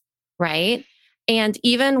 times, right? And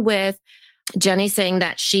even with Jenny saying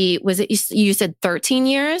that you said 13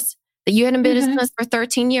 years? That you had been in business for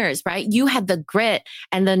 13 years, right? You had the grit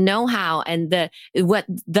and the know-how, and what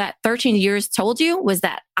that 13 years told you was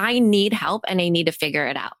that I need help and I need to figure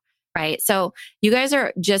it out, right? So you guys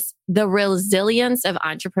are just, the resilience of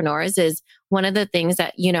entrepreneurs is one of the things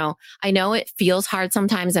that, I know it feels hard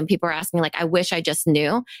sometimes and people are asking like, I wish I just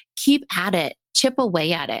knew. Keep at it. Chip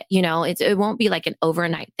away at it. It won't be like an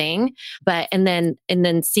overnight thing, and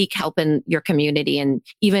then seek help in your community. And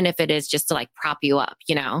even if it is just to like prop you up,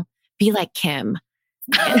 be like Kim.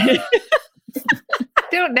 I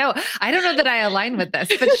don't know that I align with this,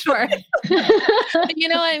 but sure. You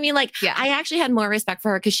know what I mean? I actually had more respect for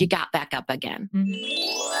her because she got back up again.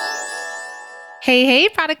 Hey,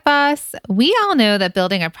 Product Boss. We all know that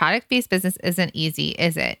building a product-based business isn't easy,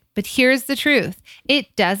 is it? But here's the truth.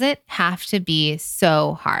 It doesn't have to be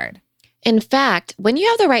so hard. In fact, when you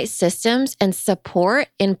have the right systems and support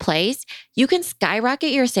in place, you can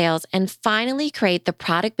skyrocket your sales and finally create the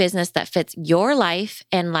product business that fits your life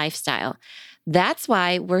and lifestyle. That's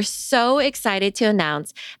why we're so excited to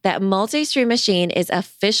announce that Multi-Stream Machine is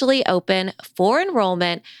officially open for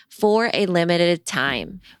enrollment for a limited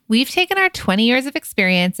time. We've taken our 20 years of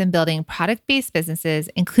experience in building product-based businesses,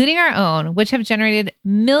 including our own, which have generated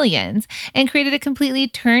millions, and created a completely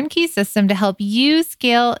turnkey system to help you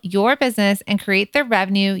scale your business and create the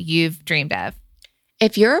revenue you've dreamed of.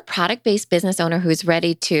 If you're a product-based business owner who's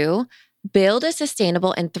ready to build a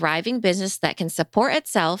sustainable and thriving business that can support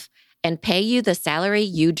itself and pay you the salary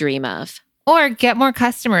you dream of. Or get more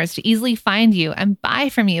customers to easily find you and buy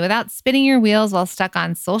from you without spinning your wheels while stuck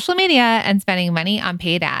on social media and spending money on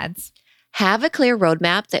paid ads. Have a clear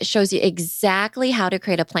roadmap that shows you exactly how to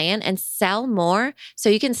create a plan and sell more so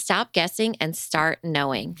you can stop guessing and start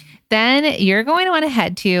knowing. Then you're going to want to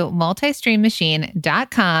head to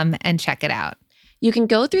multistreammachine.com and check it out. You can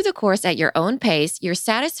go through the course at your own pace. Your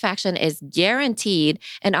satisfaction is guaranteed,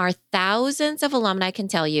 and our thousands of alumni can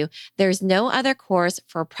tell you there's no other course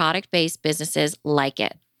for product-based businesses like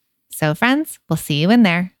it. So friends, we'll see you in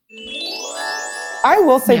there. I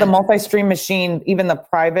will say the Multi-Stream Machine, even the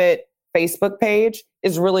private Facebook page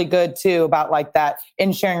is really good too about like that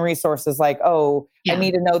in sharing resources like, I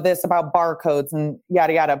need to know this about barcodes and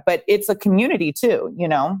yada, yada. But it's a community too,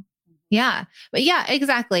 Yeah. But yeah,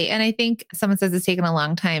 exactly. And I think someone says it's taken a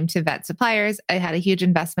long time to vet suppliers. I had a huge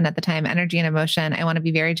investment at the time, energy and emotion. I want to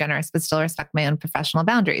be very generous, but still respect my own professional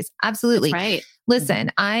boundaries. Absolutely. That's right.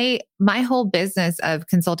 Listen, my whole business of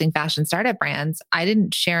consulting fashion startup brands, I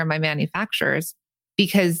didn't share my manufacturers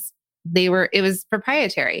because it was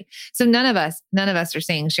proprietary. So none of us are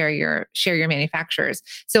saying share your manufacturers.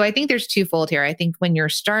 So I think there's twofold here. I think when you're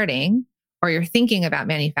starting, or you're thinking about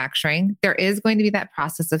manufacturing, there is going to be that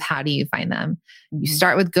process of how do you find them? You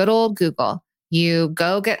start with good old Google. You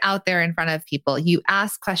go get out there in front of people. You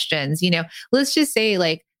ask questions. Let's just say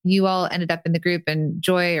like you all ended up in the group and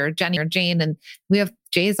Joy or Jenny or Jane, and we have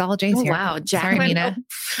Jay's here. Wow. Sorry, Mina.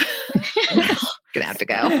 Gonna have to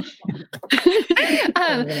go.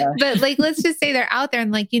 But like, let's just say they're out there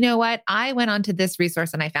and like, you know what? I went onto this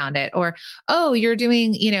resource and I found it. Or, you're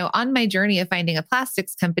doing, on my journey of finding a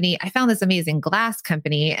plastics company, I found this amazing glass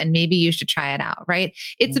company and maybe you should try it out, right?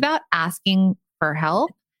 It's about asking for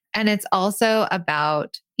help. And it's also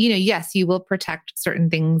about, yes, you will protect certain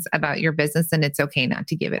things about your business and it's okay not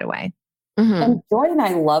to give it away. And Joy and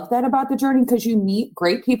I love that about the journey because you meet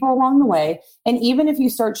great people along the way. And even if you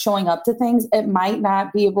start showing up to things, it might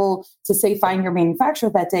not be able to say find your manufacturer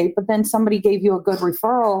that day, but then somebody gave you a good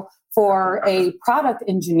referral for a product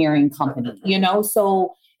engineering company,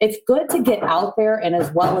 So it's good to get out there and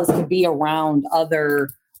as well as to be around other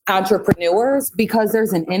entrepreneurs because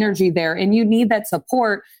there's an energy there and you need that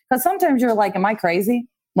support. Because sometimes you're like, am I crazy?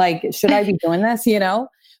 Like, should I be doing this?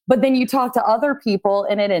 But then you talk to other people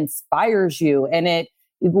and it inspires you and it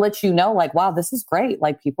lets you know like, wow, this is great.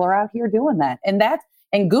 Like people are out here doing that. And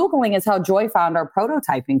Googling is how Joy found our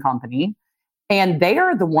prototyping company. And they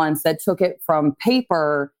are the ones that took it from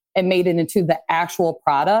paper and made it into the actual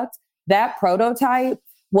product. That prototype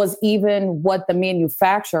was even what the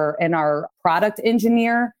manufacturer and our product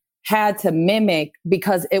engineer had to mimic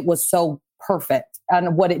because it was so perfect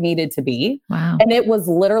on what it needed to be. Wow. And it was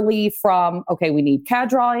literally from, okay, we need CAD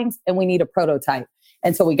drawings and we need a prototype.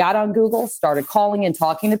 And so we got on Google, started calling and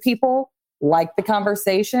talking to people, liked the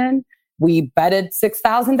conversation. We betted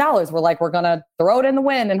 $6,000. We're like, we're going to throw it in the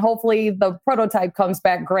wind and hopefully the prototype comes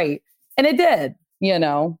back great. And it did,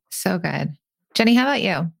 So good. Jenny, how about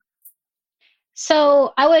you?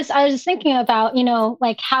 So I was thinking about,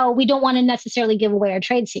 like how we don't want to necessarily give away our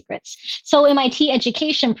trade secrets. So in my tea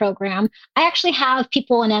education program, I actually have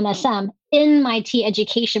people in MSM in my tea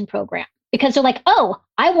education program because they're like, oh,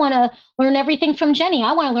 I want to learn everything from Jenny.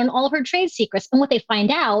 I want to learn all of her trade secrets. And what they find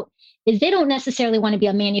out is they don't necessarily want to be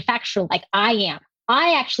a manufacturer like I am.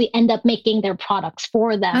 I actually end up making their products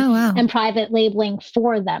for them and private labeling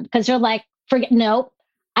for them because they're like, no.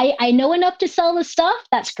 I know enough to sell the stuff.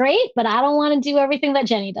 That's great, but I don't want to do everything that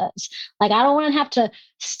Jenny does. Like, I don't want to have to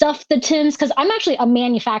stuff the tins because I'm actually a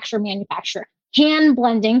manufacturer. Hand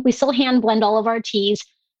blending. We still hand blend all of our teas.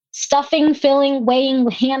 Stuffing, filling, weighing,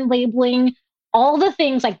 hand labeling, all the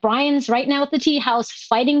things. Like Brian's right now at the tea house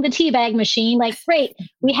fighting the tea bag machine. Like, great.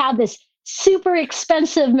 We have this super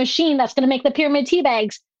expensive machine that's going to make the pyramid tea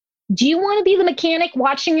bags. Do you want to be the mechanic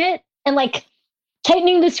watching it and like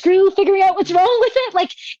tightening the screw, figuring out what's wrong with it?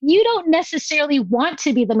 Like, you don't necessarily want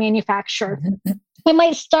to be the manufacturer. It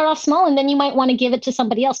might start off small and then you might want to give it to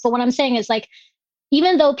somebody else. But what I'm saying is like,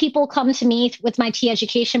 even though people come to me with my tea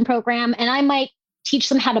education program and I might teach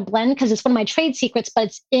them how to blend because it's one of my trade secrets, but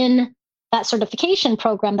it's in that certification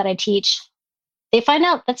program that I teach, they find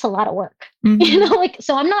out that's a lot of work.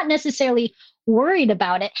 So I'm not necessarily worried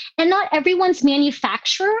about it. And not everyone's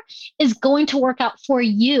manufacturer is going to work out for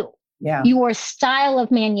you. Yeah. Your style of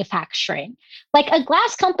manufacturing. Like a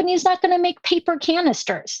glass company is not going to make paper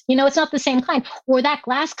canisters. It's not the same kind. Or that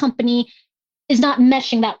glass company is not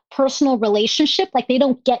meshing that personal relationship. Like they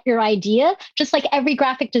don't get your idea. Just like every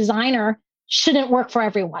graphic designer shouldn't work for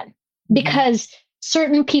everyone because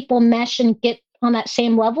certain people mesh and get on that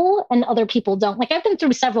same level and other people don't. Like I've been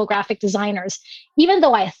through several graphic designers, even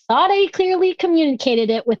though I thought I clearly communicated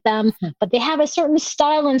it with them, but they have a certain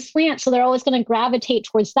style and slant. So they're always going to gravitate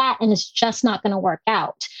towards that. And it's just not going to work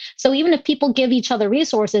out. So even if people give each other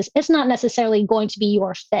resources, it's not necessarily going to be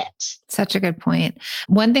your fit. Such a good point.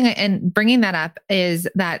 One thing, and bringing that up is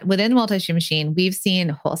that within Multi-Stream Machine, we've seen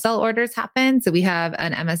wholesale orders happen. So we have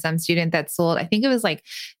an MSM student that sold, I think it was like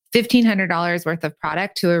 $1,500 worth of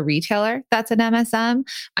product to a retailer that's an MSM.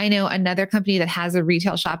 I know another company that has a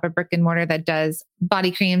retail shop, a Brick-and-Mortar that does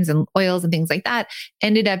body creams and oils and things like that,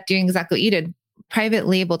 ended up doing exactly what you did, private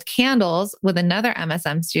labeled candles with another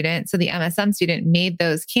MSM student. So the MSM student made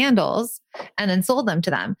those candles and then sold them to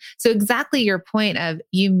them. So exactly your point of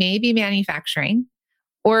you may be manufacturing,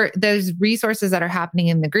 or there's resources that are happening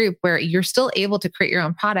in the group where you're still able to create your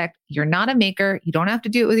own product. You're not a maker. You don't have to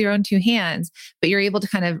do it with your own two hands, but you're able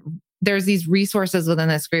to there's these resources within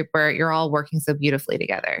this group where you're all working so beautifully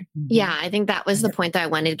together. Yeah, I think that was the point that I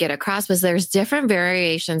wanted to get across was there's different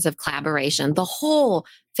variations of collaboration. The whole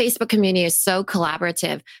Facebook community is so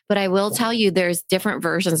collaborative, but I will tell you there's different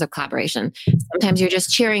versions of collaboration. Sometimes you're just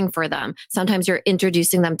cheering for them. Sometimes you're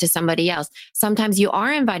introducing them to somebody else. Sometimes you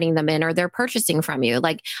are inviting them in or they're purchasing from you.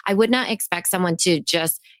 Like I would not expect someone to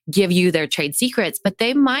just give you their trade secrets, but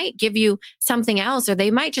they might give you something else, or they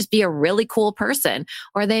might just be a really cool person,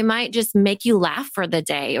 or they might just make you laugh for the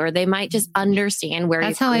day, or they might just understand where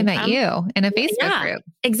That's how I met you in a Facebook group.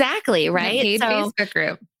 Exactly. Right. A paid Facebook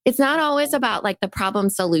group. It's not always about like the problem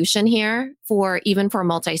solution here even for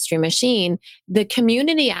Multi-Stream Machine. The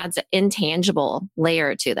community adds an intangible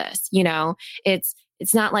layer to this.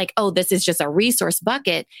 It's not like, oh, this is just a resource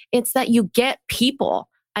bucket. It's that you get people.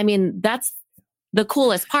 I mean, that's the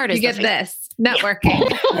coolest part. You get this networking.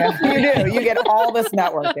 Yeah, you do. You get all this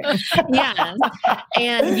networking. Yeah.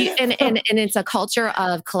 And it's a culture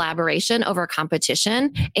of collaboration over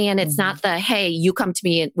competition. And it's not the, hey, you come to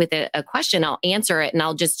me with a question, I'll answer it and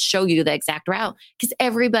I'll just show you the exact route, because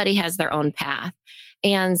everybody has their own path.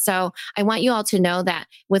 And so I want you all to know that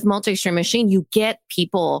with Multi-Stream Machine, you get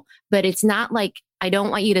people, but it's not like I don't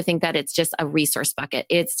want you to think that it's just a resource bucket.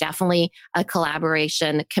 It's definitely a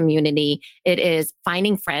collaboration community. It is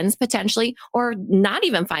finding friends potentially, or not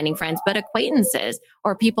even finding friends, but acquaintances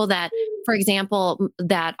or people that, for example,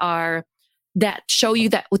 that show you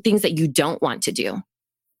that things that you don't want to do,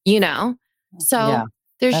 So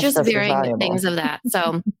there's just varying things of that.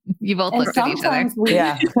 So you both looked at each other.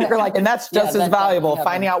 You're like, and that's just as valuable,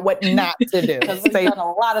 finding out what not to do. Because we've done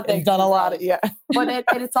a lot of things.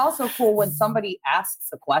 But it's also cool when somebody asks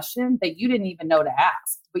a question that you didn't even know to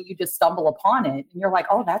ask, but you just stumble upon it and you're like,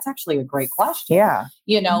 oh, that's actually a great question. Yeah.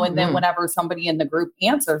 And then whenever somebody in the group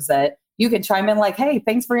answers it, you can chime in like, hey,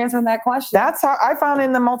 thanks for answering that question. That's how I found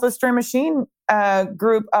in the multi-stream machine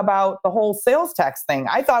group about the whole sales tax thing.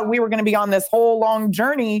 I thought we were going to be on this whole long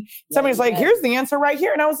journey. Somebody's like, here's the answer right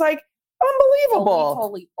here. And I was like, unbelievable.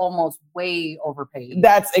 Totally almost way overpaid.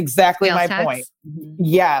 That's exactly sales my tax? point. Mm-hmm.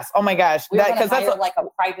 Yes. Oh my gosh. We were going to hire like a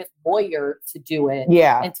private lawyer to do it.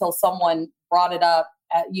 Yeah. Until someone brought it up.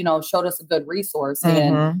 Showed us a good resource.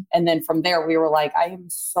 And then from there, we were like, I am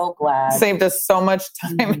so glad. Saved us so much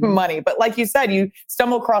time and money. But like you said, you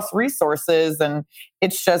stumble across resources and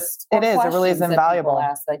it's just, it really is invaluable.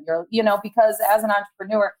 Ask that because as an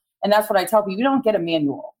entrepreneur, and that's what I tell people, you don't get a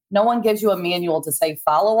manual. No one gives you a manual to say,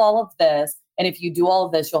 follow all of this. And if you do all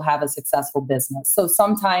of this, you'll have a successful business. So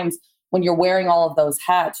sometimes when you're wearing all of those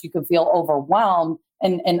hats, you can feel overwhelmed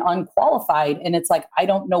and unqualified. And it's like, I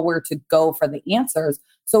don't know where to go for the answers.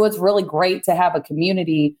 So it's really great to have a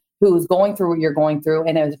community who's going through what you're going through.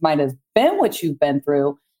 And it might have been what you've been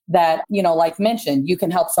through that, like mentioned, you can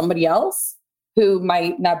help somebody else who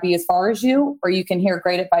might not be as far as you, or you can hear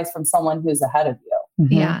great advice from someone who's ahead of you.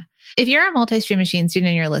 Mm-hmm. Yeah. If you're a multi-stream machine student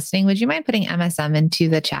and you're listening, would you mind putting MSM into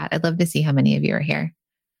the chat? I'd love to see how many of you are here.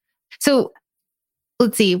 So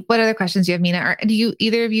let's see. What other questions do you have, Mina? Or do you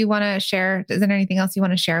either of you want to share? Is there anything else you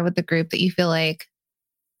want to share with the group that you feel like?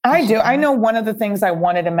 I do. I know one of the things I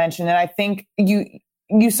wanted to mention, and I think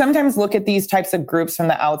you sometimes look at these types of groups from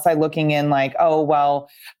the outside looking in like, oh, well,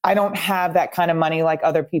 I don't have that kind of money like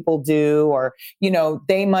other people do. Or,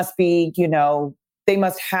 they must be, they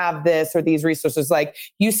must have this or these resources. Like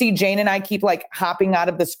you see Jane and I keep like hopping out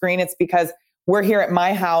of the screen. It's because we're here at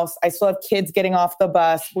my house. I still have kids getting off the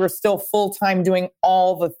bus. We're still full-time doing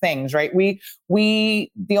all the things, right? The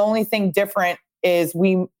only thing different is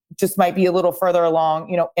we just might be a little further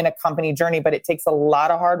along, in a company journey, but it takes a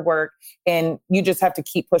lot of hard work and you just have to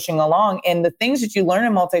keep pushing along. And the things that you learn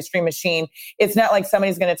in multi-stream machine, it's not like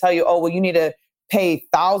somebody's going to tell you, oh, well, you need to pay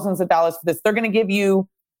thousands of dollars for this. They're going to give you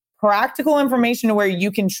practical information to where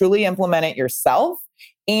you can truly implement it yourself.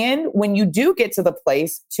 And when you do get to the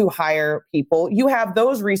place to hire people, you have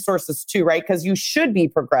those resources too, right? Because you should be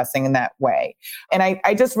progressing in that way. And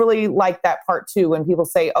I just really like that part too, when people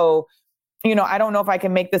say, oh, I don't know if I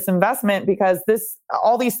can make this investment because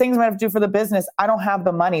all these things I have to do for the business, I don't have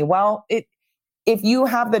the money. Well, if you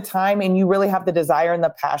have the time and you really have the desire and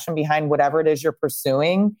the passion behind whatever it is you're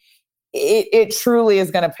pursuing, it truly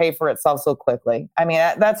is going to pay for itself so quickly. I mean,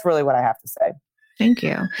 that's really what I have to say. Thank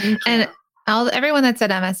you. And everyone that said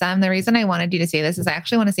MSM, the reason I wanted you to say this is I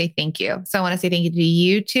actually want to say thank you. So I want to say thank you to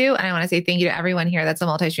you too. And I want to say thank you to everyone here that's a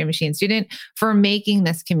multi-stream machine student for making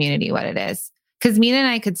this community what it is. Because Mina and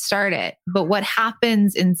I could start it, but what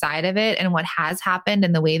happens inside of it and what has happened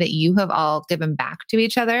and the way that you have all given back to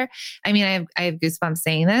each other. I mean, I have goosebumps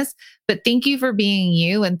saying this, but thank you for being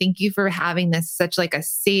you. And thank you for having this such like a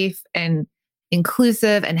safe and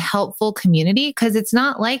inclusive and helpful community, because it's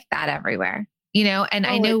not like that everywhere, and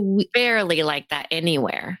I know we barely like that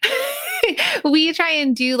anywhere. We try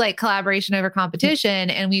and do like collaboration over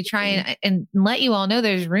competition, and we try and let you all know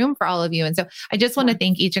there's room for all of you. And so I just want to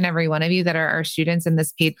thank each and every one of you that are our students in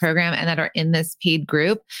this paid program and that are in this paid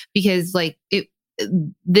group, because like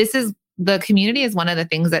the community is one of the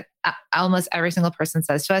things that almost every single person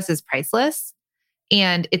says to us is priceless.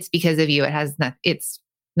 And it's because of you. It's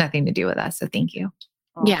nothing to do with us. So thank you.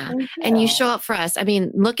 Yeah. And you show up for us. I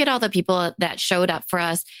mean, look at all the people that showed up for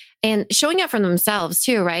us and showing up for themselves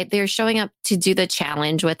too, right? They're showing up to do the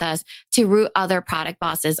challenge with us, to root other product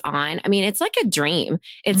bosses on. I mean, it's like a dream.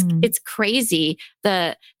 It's crazy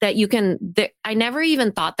that you can, I never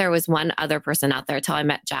even thought there was one other person out there till I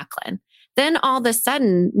met Jacqueline. Then all of a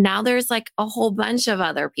sudden, now there's like a whole bunch of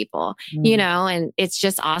other people, and it's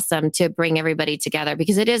just awesome to bring everybody together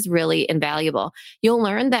because it is really invaluable. You'll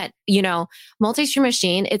learn that, multi-stream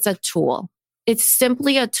machine, it's a tool. It's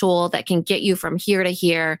simply a tool that can get you from here to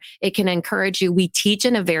here. It can encourage you. We teach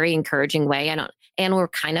in a very encouraging way. And we're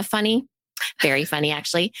kind of funny, very funny,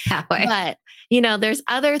 actually. Halfway. But, there's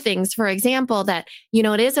other things, for example, that,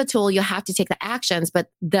 it is a tool. You have to take the actions, but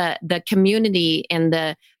the community and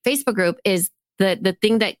the Facebook group is the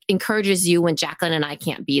thing that encourages you when Jacqueline and I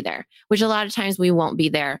can't be there, which a lot of times we won't be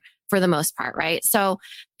there for the most part, right? So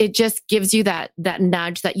it just gives you that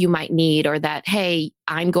nudge that you might need, or that, hey,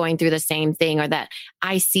 I'm going through the same thing, or that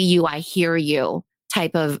I see you, I hear you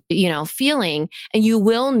type of, feeling. And you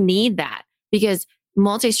will need that, because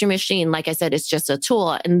multi-stream machine, like I said, is just a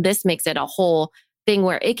tool. And this makes it a whole thing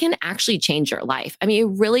where it can actually change your life. I mean,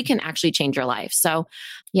 it really can actually change your life. So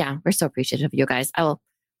yeah, we're so appreciative of you guys. I'll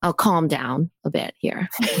calm down a bit here.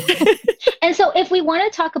 And so if we want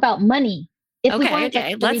to talk about money,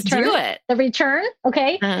 let's do it. The return.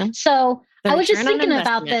 Okay. So I was just thinking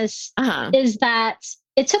about this, is that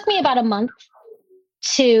it took me about a month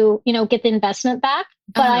to, get the investment back.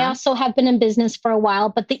 But I also have been in business for a while.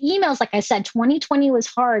 But the emails, like I said, 2020 was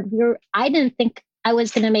hard. I didn't think I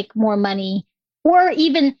was going to make more money or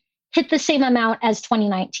even hit the same amount as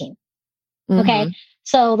 2019. Okay.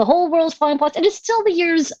 So the whole world's falling apart. It is still the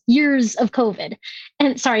years of COVID.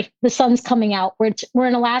 And sorry, the sun's coming out. We're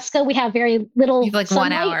in Alaska. We have very little. You've like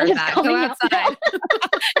 1 hour back. Go outside.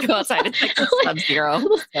 Go outside. It's like sub-zero.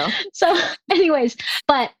 So anyways,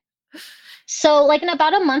 so like in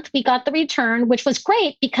about a month, we got the return, which was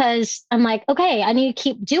great because I'm like, okay, I need to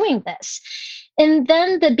keep doing this. And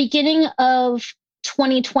then the beginning of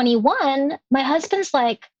 2021, my husband's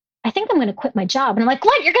like, I think I'm going to quit my job. And I'm like,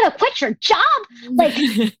 what? You're going to quit your job? Like,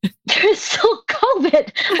 there's still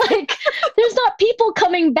COVID. Like, there's not people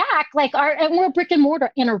coming back. Like, and we're a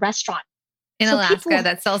brick-and-mortar in a restaurant. In Alaska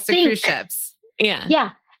that sells to cruise ships. Yeah.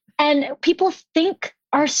 Yeah. And people think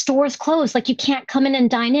our store's closed. Like, you can't come in and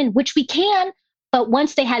dine in, which we can. But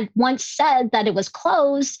once they had said that it was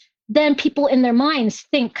closed, then people in their minds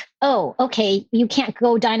think, oh, okay, you can't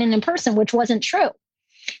go dine in person, which wasn't true.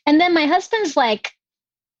 And then my husband's like,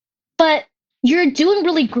 but you're doing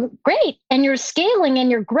really great and you're scaling and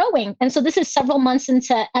you're growing. And so this is several months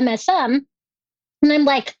into MSM. And I'm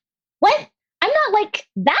like, what? I'm not like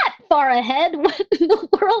that far ahead. What in the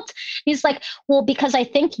world? He's like, well, because I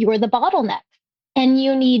think you're the bottleneck and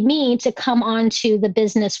you need me to come on to the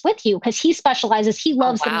business with you, because he specializes. He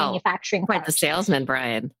loves the manufacturing. Quite the salesman,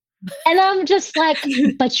 Brian. And I'm just like,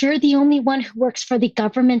 but you're the only one who works for the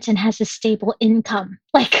government and has a stable income.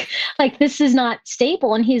 Like this is not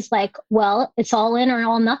stable. And he's like, well, it's all in or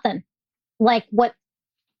all nothing. Like what?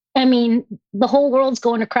 I mean, the whole world's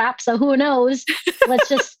going to crap. So who knows? let's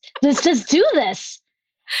just do this.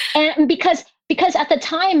 And because at the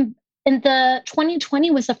time in the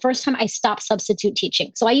 2020 was the first time I stopped substitute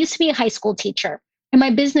teaching. So I used to be a high school teacher, and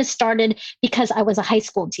my business started because I was a high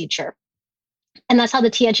school teacher. And that's how the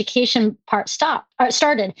tea education part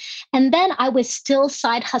started. And then I was still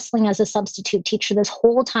side hustling as a substitute teacher this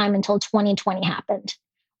whole time until 2020 happened,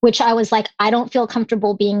 which I was like, I don't feel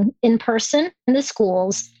comfortable being in person in the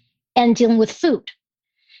schools and dealing with food.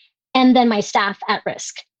 And then my staff at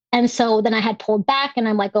risk. And so then I had pulled back and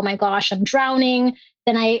I'm like, oh my gosh, I'm drowning.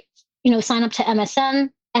 Then I, sign up to MSN,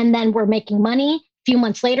 and then we're making money. A few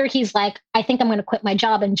months later, he's like, I think I'm going to quit my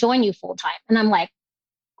job and join you full time. And I'm like,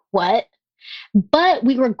 what? But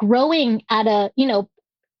we were growing at a,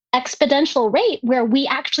 exponential rate where we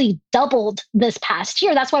actually doubled this past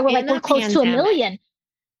year. That's why we're close to 1 million.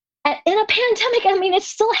 In a pandemic, I mean, it's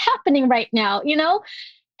still happening right now,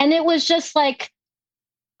 And it was just like,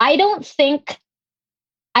 I don't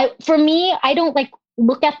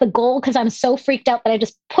look at the goal because I'm so freaked out that I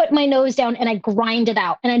just put my nose down and I grind it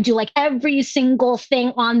out. And I do like every single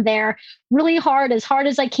thing on there really hard as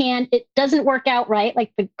I can. It doesn't work out right.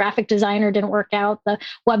 Like the graphic designer didn't work out. The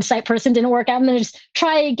website person didn't work out. And then just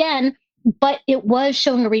try again. But it was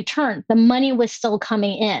showing a return. The money was still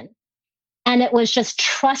coming in. And it was just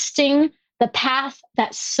trusting the path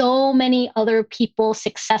that so many other people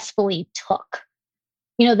successfully took.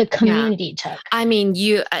 The community took. I mean,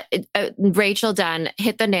 Rachel Dunn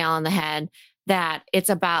hit the nail on the head that it's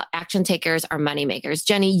about action takers or money makers.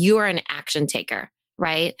 Jenny, you are an action taker,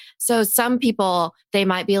 right? So some people, they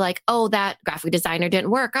might be like, oh, that graphic designer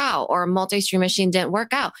didn't work out or a multi-stream machine didn't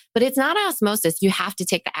work out. But it's not osmosis. You have to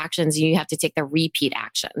take the actions. You have to take the repeat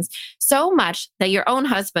actions. So much that your own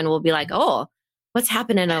husband will be like, oh, what's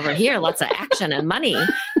happening over here? Lots of action and money,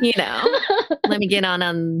 let me get in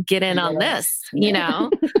on this,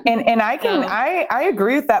 And I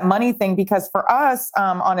agree with that money thing, because for us,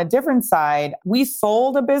 on a different side, we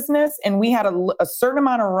sold a business and we had a certain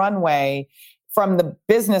amount of runway from the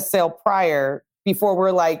business sale prior before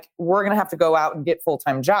we're like, we're going to have to go out and get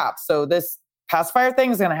full-time jobs. So this pacifier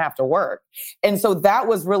thing is going to have to work. And so that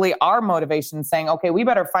was really our motivation, saying, okay, we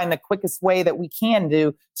better find the quickest way that we can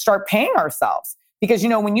to start paying ourselves. Because,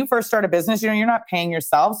 when you first start a business, you're not paying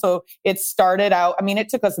yourself. So it started out, it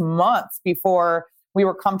took us months before we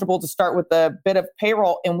were comfortable to start with a bit of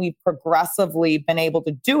payroll, and we've progressively been able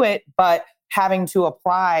to do it, but having to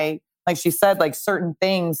apply, like she said, like certain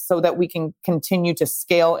things so that we can continue to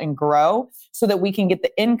scale and grow so that we can get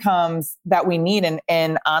the incomes that we need.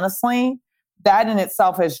 And honestly, that in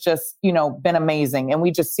itself has just, been amazing. And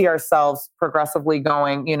we just see ourselves progressively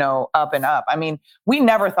going, up and up. I mean, we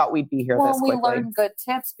never thought we'd be here this quickly. We learn good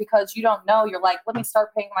tips because you don't know. You're like, let me start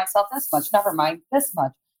paying myself this much. Never mind this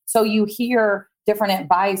much. So you hear different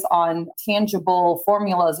advice on tangible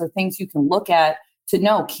formulas or things you can look at to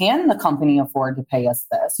know, can the company afford to pay us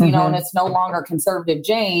this? And it's no longer conservative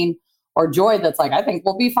Jane or Joy that's like, I think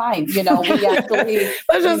we'll be fine. We actually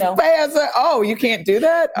let's just pay us. You can't do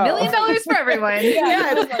that. $1 million for everyone.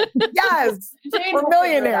 Yes. We're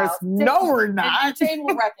millionaires. No, we're not. Jane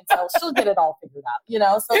will reconcile. She'll get it all figured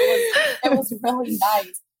out. So it was really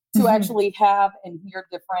nice to actually have and hear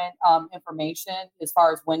different information as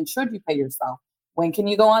far as when should you pay yourself? When can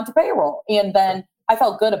you go on to payroll? And then I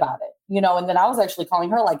felt good about it, and then I was actually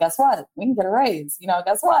calling her like, guess what? We can get a raise,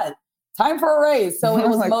 guess what? Time for a raise. So it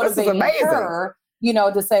was like, motivating her,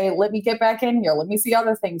 to say, let me get back in here. Let me see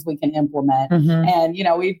other things we can implement. And,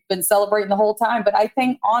 we've been celebrating the whole time. But I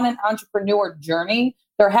think on an entrepreneur journey,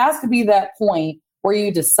 there has to be that point where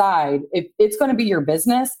you decide if it's going to be your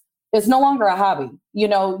business. It's no longer a hobby.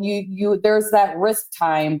 There's that risk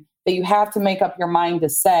time that you have to make up your mind to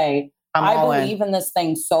say, I believe in this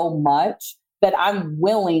thing so much that I'm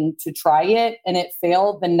willing to try it, and it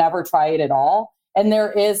failed, then never try it at all. And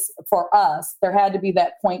there had to be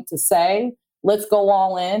that point to say, let's go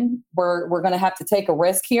all in. We're going to have to take a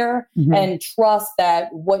risk here and trust that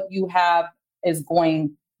what you have is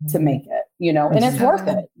going to make it, and it's worth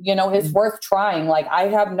it. It's worth trying. Like, I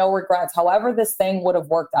have no regrets. However this thing would have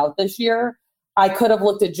worked out this year, I could have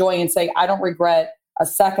looked at Joy and say, I don't regret a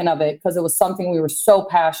second of it because it was something we were so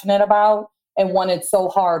passionate about and wanted so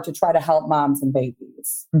hard to try to help moms and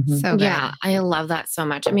babies. So good. Yeah, I love that so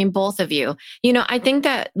much. I mean, both of you, I think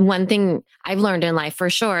that one thing I've learned in life for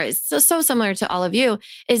sure is so similar to all of you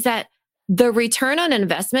is that the return on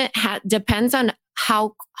investment depends on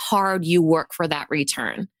how hard you work for that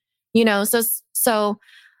return. So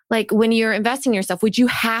like when you're investing in yourself, which you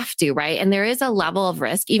have to, right? And there is a level of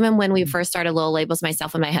risk. Even when we first started Little Labels,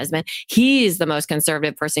 myself and my husband, he's the most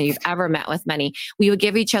conservative person you've ever met with money. We would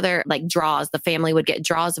give each other like draws. The family would get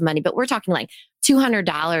draws of money, but we're talking like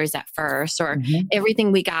 $200 at first, or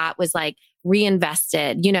everything we got was like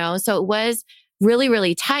reinvested, So it was really,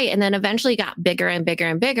 really tight. And then eventually got bigger and bigger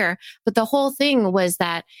and bigger. But the whole thing was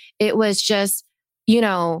that it was just,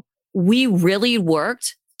 we really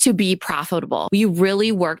worked to be profitable. We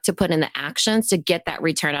really work to put in the actions to get that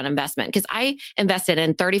return on investment. Because I invested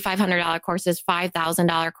in $3,500 courses,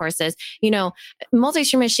 $5,000 courses.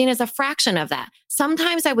 Multi-stream machine is a fraction of that.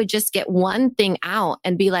 Sometimes I would just get one thing out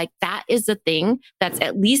and be like, that is the thing that's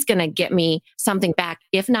at least going to get me something back,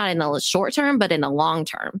 if not in the short term, but in the long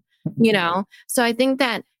term. So I think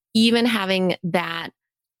that even having that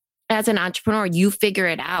as an entrepreneur, you figure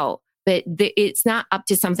it out. But it's not up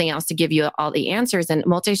to something else to give you all the answers. And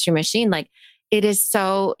multi-stream machine, like it is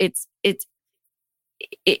so, it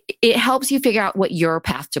helps you figure out what your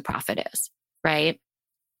path to profit is, right?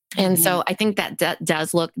 And so I think that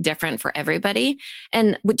does look different for everybody.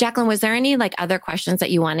 And Jacqueline, was there any like other questions that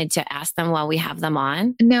you wanted to ask them while we have them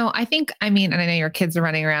on? No, and I know your kids are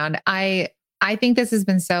running around. I think this has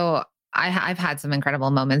been I've had some incredible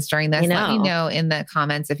moments during this. Let me know in the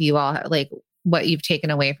comments if you all like what you've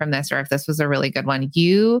taken away from this, or if this was a really good one.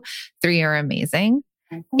 You three are amazing.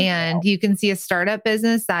 And you can see a startup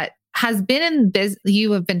business that has been in business.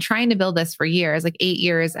 You have been trying to build this for years, like 8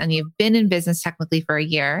 years, and you've been in business technically for a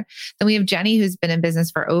year. Then we have Jenny, who's been in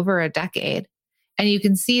business for over a decade. And you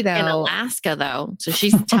can see though, in Alaska though, so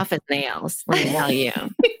she's tough as nails, let me tell you.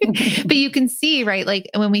 But you can see, right?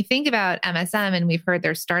 Like when we think about MSM and we've heard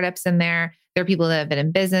there's startups in there, there are people that have been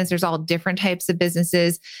in business. There's all different types of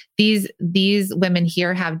businesses. These women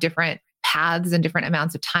here have different paths and different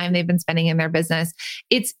amounts of time they've been spending in their business.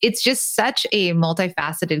 It's just such a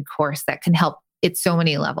multifaceted course that can help at so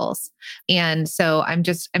many levels. And so I'm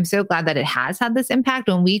so glad that it has had this impact.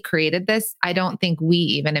 When we created this, I don't think we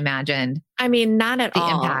even imagined. I mean, not at the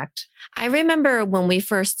all. Impact. I remember when we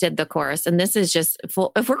first did the course, and this is just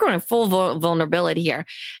full, if we're going full vulnerability here,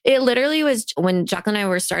 it literally was when Jacqueline and I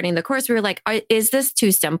were starting the course, we were like, is this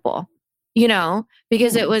too simple?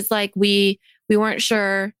 Because it was like, we weren't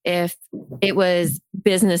sure if it was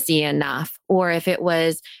businessy enough or if it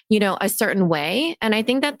was, a certain way. And I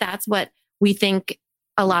think that that's what we think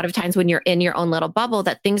a lot of times when you're in your own little bubble,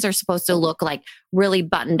 that things are supposed to look like really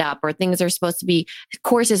buttoned up, or things are supposed to be,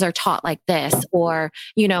 courses are taught like this, or,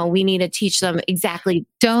 we need to teach them exactly.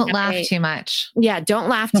 Don't laugh too much. Yeah. Don't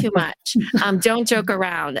laugh too much. Don't joke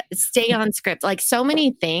around, stay on script, like so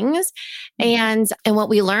many things. And what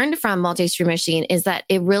we learned from Multi-Stream Machine is that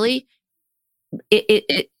it really,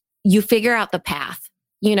 you figure out the path.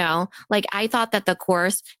 Like I thought that the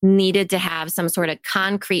course needed to have some sort of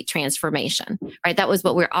concrete transformation, right? That was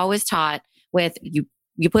what we're always taught with you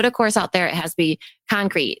put a course out there, it has to be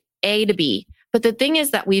concrete, A to B. But the thing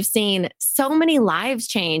is that we've seen so many lives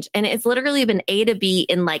change, and it's literally been A to B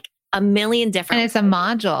in like a million different. And it's a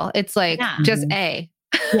module. It's like just A.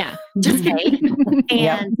 Yeah, just A.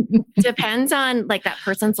 And depends on like that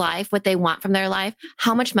person's life, what they want from their life,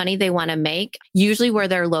 how much money they want to make, usually where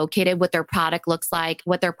they're located, what their product looks like,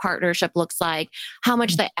 what their partnership looks like, how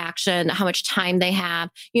much the action, how much time they have,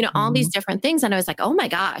 all these different things. And I was like, oh my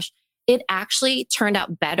gosh, it actually turned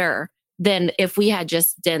out better than if we had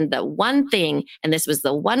just done the one thing and this was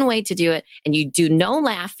the one way to do it. And you do no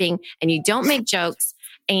laughing and you don't make jokes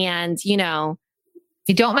and,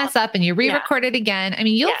 you don't mess up and you re-record it again. I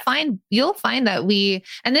mean, you'll find that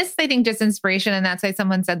and this, I think, just inspiration. And that's why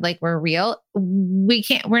someone said, like, we're real.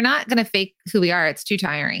 We're not going to fake who we are. It's too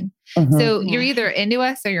tiring. Mm-hmm. So you're either into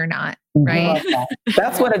us or you're not. Right.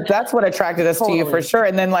 That's what attracted us to you for sure.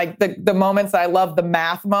 And then like the moments, I love the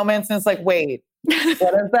math moments. And it's like, wait, what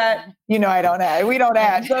is that? I don't add. We don't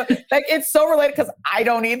add. So like, it's so related because I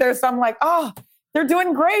don't either. So I'm like, oh, they're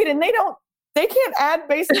doing great. And they can't add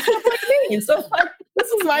basic stuff like me. So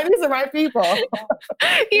like, these are my people. And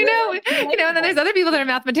then there's other people that are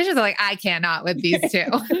mathematicians that are like, I cannot with these two.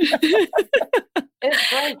 It's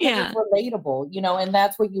great. It's relatable, and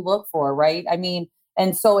that's what you look for, right? I mean,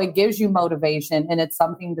 and so it gives you motivation, and it's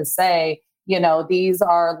something to say, these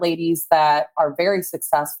are ladies that are very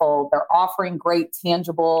successful. They're offering great,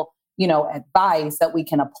 tangible, advice that we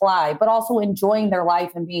can apply, but also enjoying their life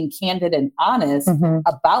and being candid and honest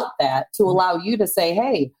about that to allow you to say,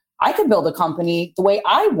 hey, I can build a company the way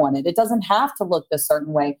I want it. It doesn't have to look this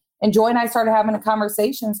certain way. And Joy and I started having a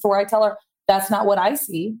conversation to where I tell her, that's not what I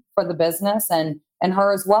see for the business and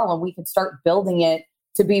her as well. And we can start building it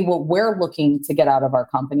to be what we're looking to get out of our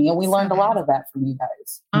company. And we learned a lot of that from you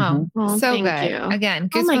guys. Oh, so good. You. Again,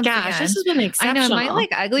 oh my gosh, this has been exceptional. I know, I might like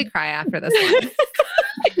ugly cry after this one.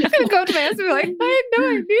 I'm going to go to my husband and be like, I had no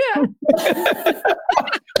idea.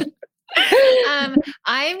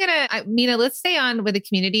 I'm going to, Mina, let's stay on with the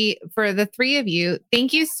community. For the three of you,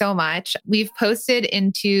 thank you so much. We've posted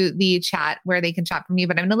into the chat where they can shop from you,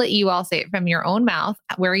 but I'm going to let you all say it from your own mouth,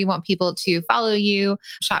 where you want people to follow you,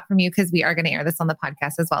 shop from you, because we are going to air this on the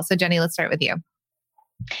podcast as well. So Jenny, let's start with you.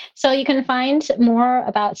 So you can find more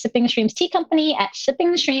about Sipping Streams Tea Company at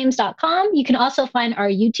sippingstreams.com. You can also find our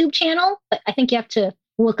YouTube channel, but I think you have to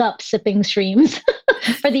look up Sipping Streams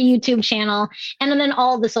for the YouTube channel, and then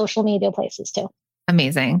all the social media places too.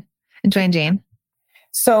 Amazing. And Joy and Jane.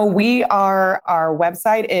 So our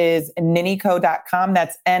website is ninnyco.com.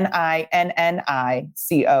 That's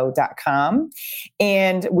NINNICO.com.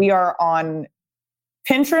 And we are on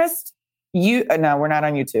Pinterest. No, we're not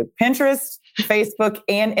on YouTube. Pinterest, Facebook,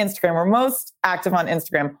 and Instagram. We're most active on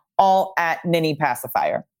Instagram, all at Ninny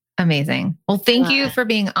Pacifier. Amazing. Well, thank you for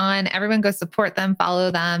being on. Everyone go support them,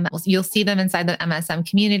 follow them. You'll see them inside the MSM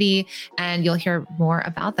community and you'll hear more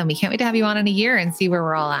about them. We can't wait to have you on in a year and see where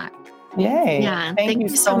we're all at. Yay. Yeah. Thank you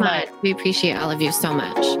so much. We appreciate all of you so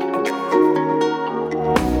much.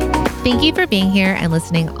 Thank you for being here and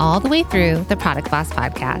listening all the way through the Product Boss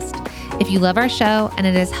podcast. If you love our show and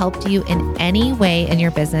it has helped you in any way in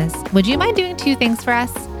your business, would you mind doing two things for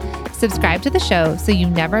us? Subscribe to the show so you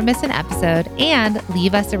never miss an episode and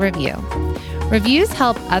leave us a review. Reviews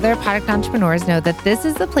help other product entrepreneurs know that this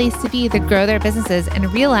is the place to be to grow their businesses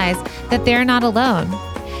and realize that they're not alone.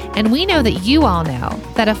 And we know that you all know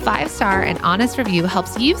that a 5-star and honest review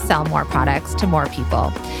helps you sell more products to more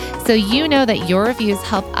people. So you know that your reviews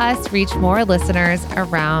help us reach more listeners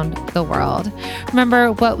around the world.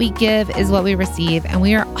 Remember, what we give is what we receive, and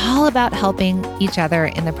we are all about helping each other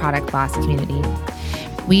in the Product Boss community.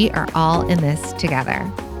 We are all in this together.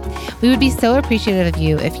 We would be so appreciative of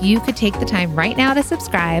you if you could take the time right now to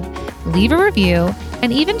subscribe, leave a review,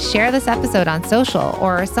 and even share this episode on social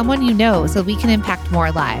or someone you know so we can impact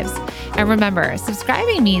more lives. And remember,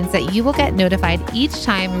 subscribing means that you will get notified each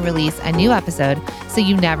time we release a new episode so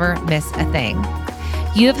you never miss a thing.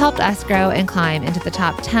 You have helped us grow and climb into the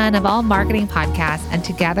top 10 of all marketing podcasts, and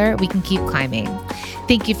together we can keep climbing.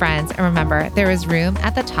 Thank you, friends. And remember, there is room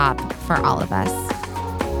at the top for all of us.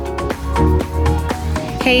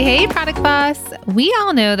 Hey, Product Boss. We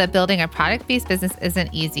all know that building a product-based business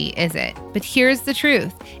isn't easy, is it? But here's the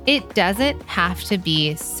truth. It doesn't have to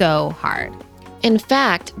be so hard. In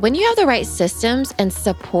fact, when you have the right systems and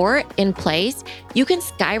support in place, you can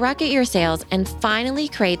skyrocket your sales and finally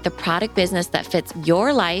create the product business that fits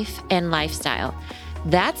your life and lifestyle.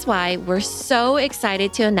 That's why we're so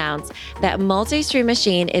excited to announce that Multi-Stream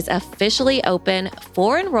Machine is officially open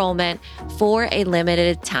for enrollment for a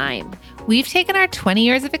limited time. We've taken our 20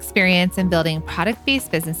 years of experience in building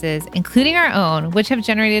product-based businesses, including our own, which have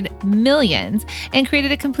generated millions, and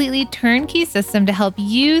created a completely turnkey system to help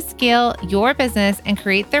you scale your business and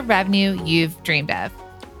create the revenue you've dreamed of.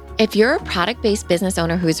 If you're a product-based business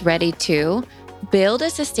owner who's ready to build a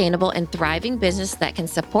sustainable and thriving business that can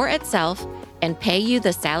support itself and pay you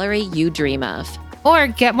the salary you dream of, or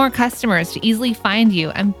get more customers to easily find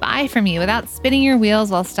you and buy from you without spinning your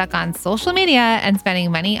wheels while stuck on social media and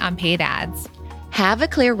spending money on paid ads. have a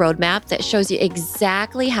clear roadmap that shows you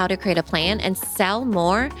exactly how to create a plan and sell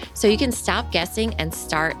more so you can stop guessing and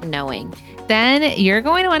start knowing. Then you're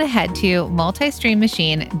going to want to head to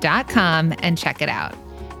multistreammachine.com and check it out.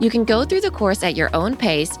 You can go through the course at your own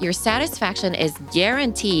pace. Your satisfaction is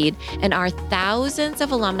guaranteed, and our thousands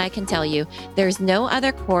of alumni can tell you there's no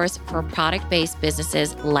other course for product-based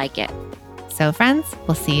businesses like it. So friends,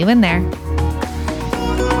 we'll see you in there.